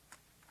free.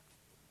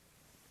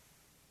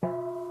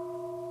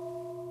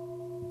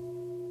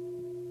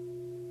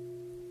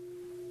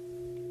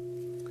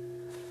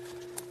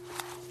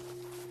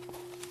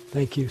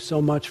 Thank you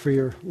so much for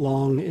your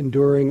long,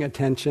 enduring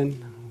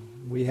attention.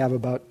 We have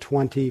about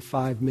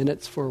 25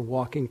 minutes for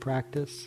walking practice.